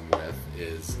a problem with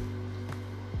is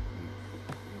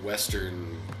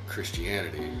Western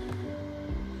Christianity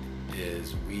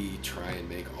is we try and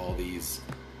make all these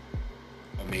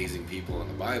amazing people in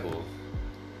the Bible,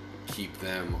 keep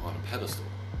them on a pedestal.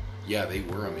 Yeah, they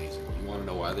were amazing. You want to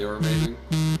know why they were amazing?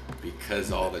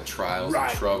 Because all the trials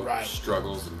and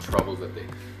struggles and troubles that they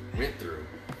went through.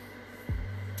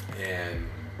 And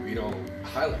we don't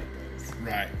highlight those.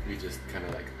 Right. We just kind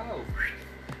of like,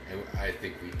 And I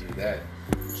think we do that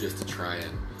just to try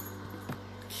and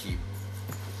keep...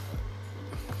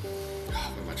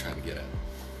 what am I trying to get at?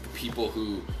 The people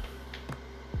who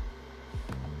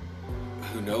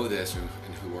know this and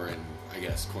who are in, I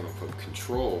guess, quote-unquote,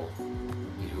 control,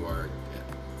 and who are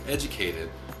educated,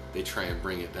 they try and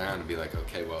bring it down and be like,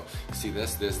 okay, well, you see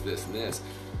this, and this.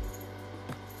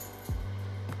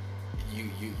 You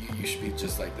should be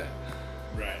just like that.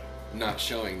 Right. Not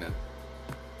showing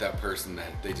that person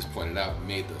that they just pointed out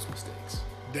made those mistakes.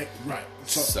 Right.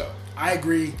 So I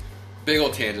agree. Big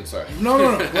old tangent, sorry.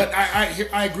 No. But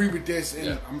I agree with this, and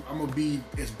yeah. I'm going to be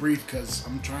as brief because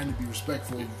I'm trying to be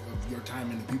respectful of your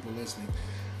time and the people listening.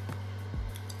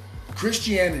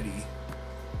 Christianity,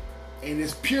 in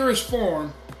its purest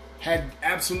form, had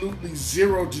absolutely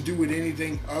zero to do with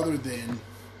anything other than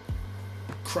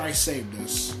Christ saved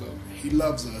us. He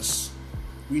loves us.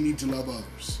 We need to love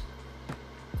others.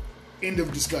 End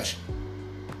of discussion.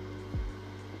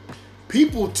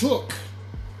 People took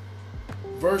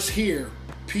verse here,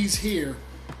 piece here,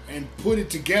 and put it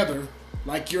together,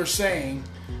 like you're saying,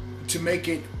 to make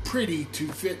it pretty to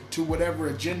fit to whatever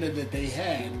agenda that they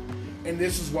had. And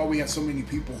this is why we have so many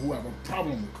people who have a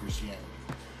problem with Christianity.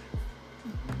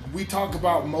 We talk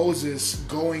about Moses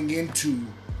going into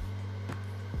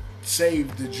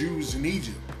save the Jews in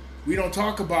Egypt. We don't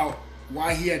talk about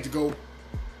why he had to go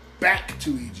back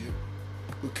to Egypt,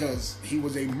 because he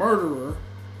was a murderer.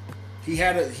 He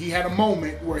had a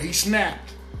moment where he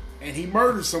snapped and he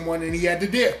murdered someone and he had to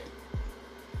dip.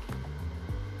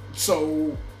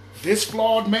 So this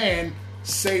flawed man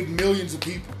saved millions of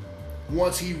people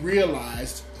once he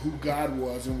realized who God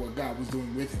was and what God was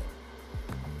doing with him.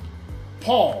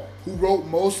 Paul, who wrote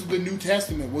most of the New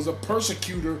Testament, was a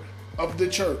persecutor of the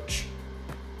church.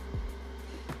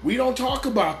 We don't talk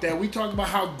about that. We talk about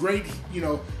how great,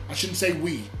 I shouldn't say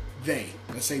we, they.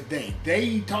 Let's say they.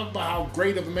 They talk about how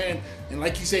great of a man, and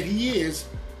like you said, he is,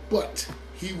 but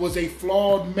he was a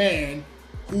flawed man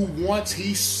who once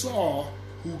he saw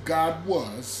who God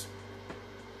was,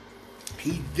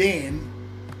 he then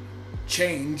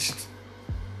changed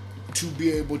to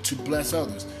be able to bless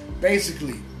others.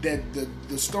 Basically, that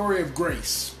the story of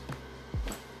grace.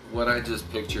 What I just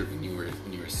pictured when you were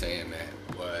saying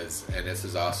that was, and this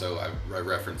is also, I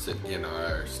referenced it in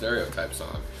our Stereotype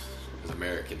song, is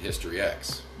American History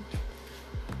X,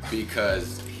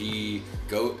 because he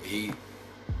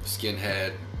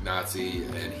skinhead Nazi,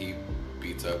 and he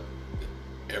beats up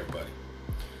everybody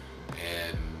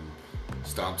and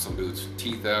stomps some dude's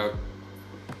teeth out,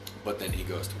 but then he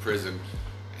goes to prison,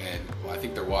 and I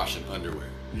think they're washing underwear.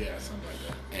 Yeah, something like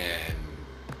that. And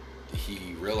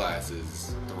he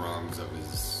realizes the wrongs of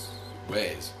his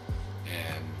ways,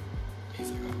 and he's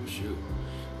like, oh shoot.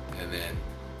 And then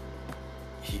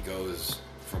he goes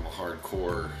from a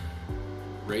hardcore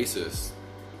racist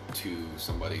to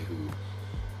somebody who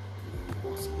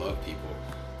wants to love people.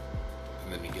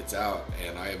 And then he gets out,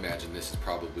 and I imagine this is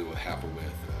probably what happened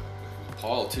with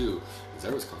Paul too, is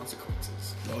there was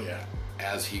consequences. Oh yeah.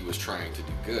 As he was trying to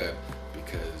do good,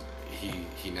 because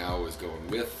he now was going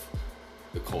with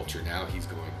the culture. Now he's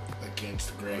going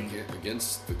Against the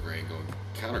grain. Going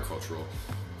countercultural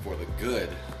for the good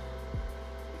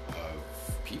of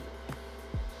people.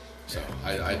 So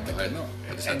I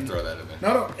just had to throw that in there.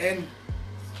 No, and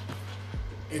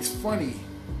it's funny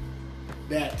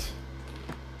that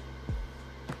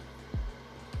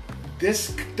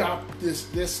this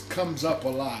comes up a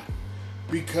lot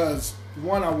because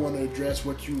one, I want to address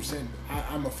what you were saying.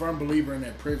 I'm a firm believer in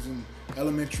that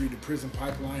elementary to prison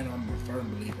pipeline. I'm a firm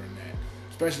believer in that,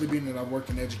 especially being that I've worked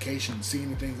in education and seeing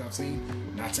the things I've seen.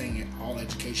 Not saying that all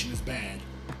education is bad,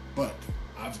 but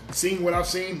I've seen what I've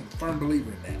seen. Firm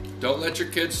believer in that. Don't let your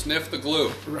kids sniff the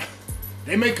glue. Right.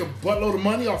 They make a buttload of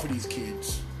money off of these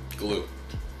kids. Glue.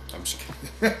 I'm just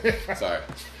kidding. Sorry.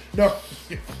 No.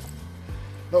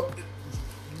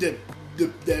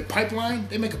 The pipeline,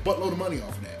 they make a buttload of money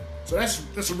off of that. So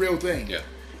that's a real thing. Yeah.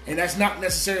 And that's not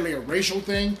necessarily a racial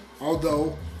thing,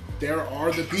 although there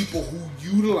are the people who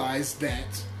utilize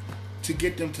that to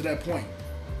get them to that point.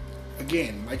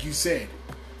 Again, like you said,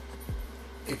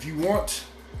 if you want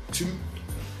to,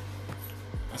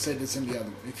 I said this in the other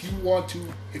one. If you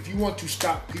want to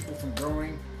stop people from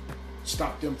growing,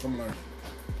 stop them from learning.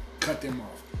 Cut them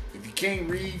off. If you can't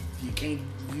read,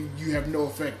 you have no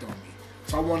effect on me.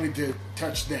 So I wanted to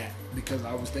touch that because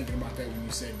I was thinking about that when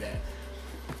you said that.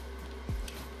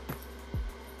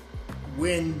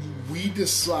 When we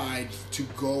decide to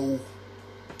go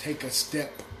take a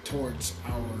step towards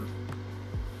our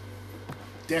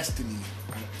destiny,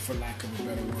 for lack of a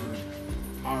better word,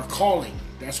 our calling,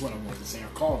 that's what I wanted to say, our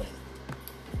calling,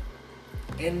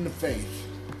 in the faith,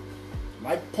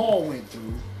 like Paul went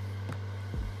through,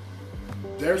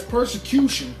 there's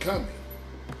persecution coming.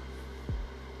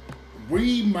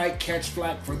 We might catch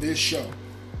flack for this show.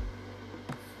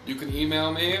 You can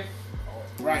email me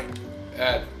Right.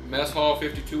 at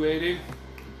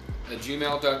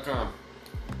messhall5280@gmail.com.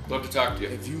 Love to talk to you.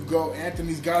 If you go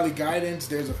Anthony's Godly Guidance,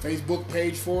 there's a Facebook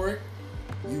page for it.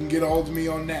 You can get a hold of me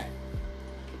on that.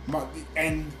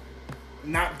 And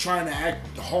not trying to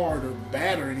act hard or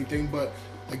bad or anything, but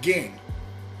again,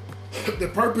 the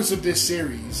purpose of this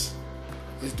series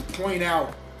is to point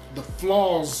out the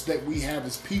flaws that we have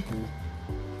as people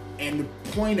and to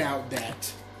point out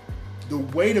that the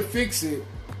way to fix it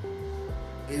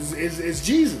is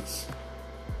Jesus.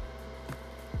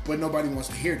 But nobody wants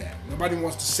to hear that. Nobody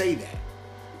wants to say that.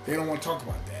 They don't want to talk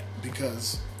about that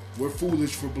because we're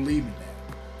foolish for believing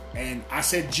that. And I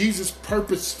said Jesus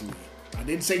purposefully. I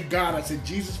didn't say God. I said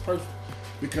Jesus purposefully.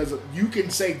 Because you can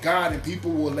say God and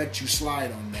people will let you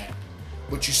slide on that.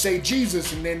 But you say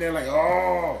Jesus and then they're like,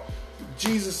 oh,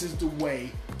 Jesus is the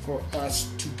way for us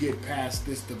to get past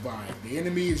this divide. The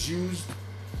enemy has used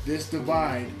this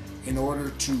divide in order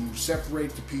to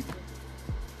separate the people.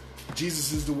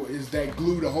 Jesus is that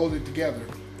glue to hold it together,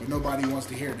 but nobody wants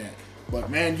to hear that.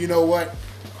 But man, you know what?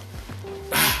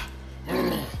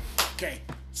 Okay,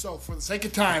 so for the sake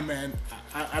of time, man,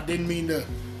 I didn't mean to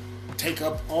take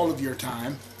up all of your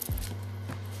time.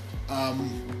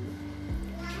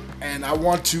 And I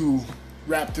want to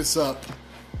wrap this up.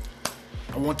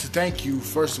 I want to thank you,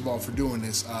 first of all, for doing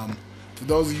this. For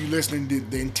those of you listening,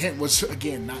 the intent was,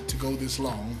 again, not to go this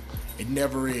long. It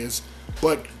never is.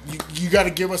 But you got to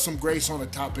give us some grace on a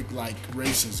topic like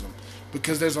racism,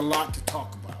 because there's a lot to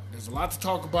talk about. There's a lot to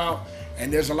talk about,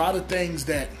 and there's a lot of things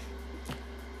that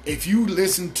if you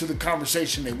listen to the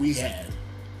conversation that we had,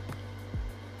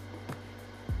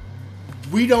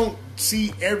 we don't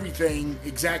see everything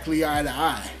exactly eye to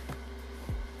eye.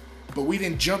 But we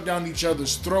didn't jump down each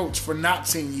other's throats for not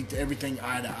seeing everything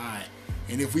eye to eye.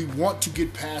 And if we want to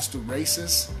get past the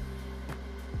races,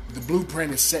 the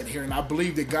blueprint is set here. And I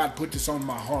believe that God put this on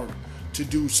my heart to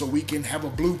do so we can have a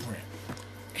blueprint.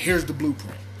 Here's the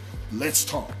blueprint. Let's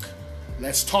talk.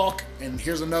 Let's talk. And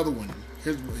here's another one.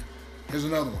 Here's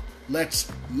another one.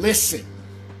 Let's listen.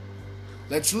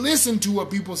 Let's listen to what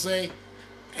people say.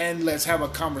 And let's have a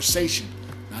conversation.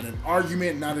 Not an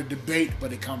argument, not a debate,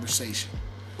 but a conversation.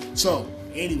 So,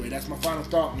 anyway, that's my final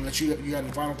thought. Unless you got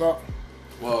a final thought?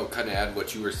 Well, kind of add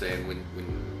what you were saying when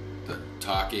the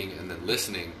talking and then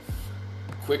listening.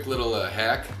 Quick little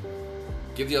hack.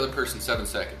 Give the other person 7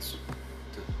 seconds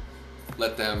to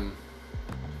let them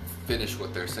finish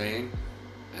what they're saying,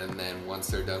 and then once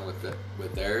they're done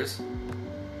with theirs,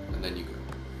 and then you go.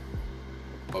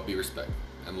 But be respectful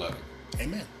and loving.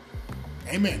 Amen.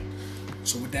 Amen.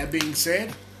 So with that being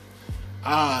said,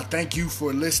 thank you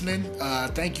for listening.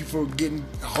 Thank you for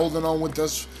holding on with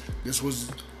us. This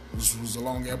was a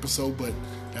long episode, but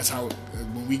that's how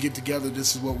when we get together,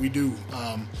 this is what we do.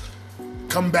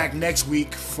 Come back next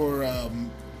week for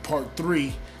part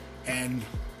 3, and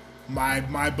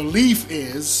my belief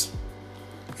is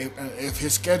if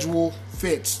his schedule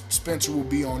fits, Spencer will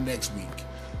be on next week.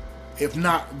 If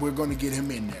not, we're going to get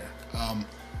him in there.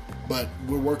 But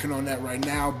we're working on that right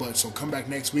now. But so come back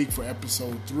next week for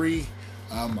episode 3.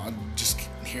 I'll just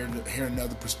hear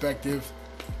another perspective.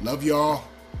 Love y'all.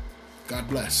 God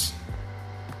bless.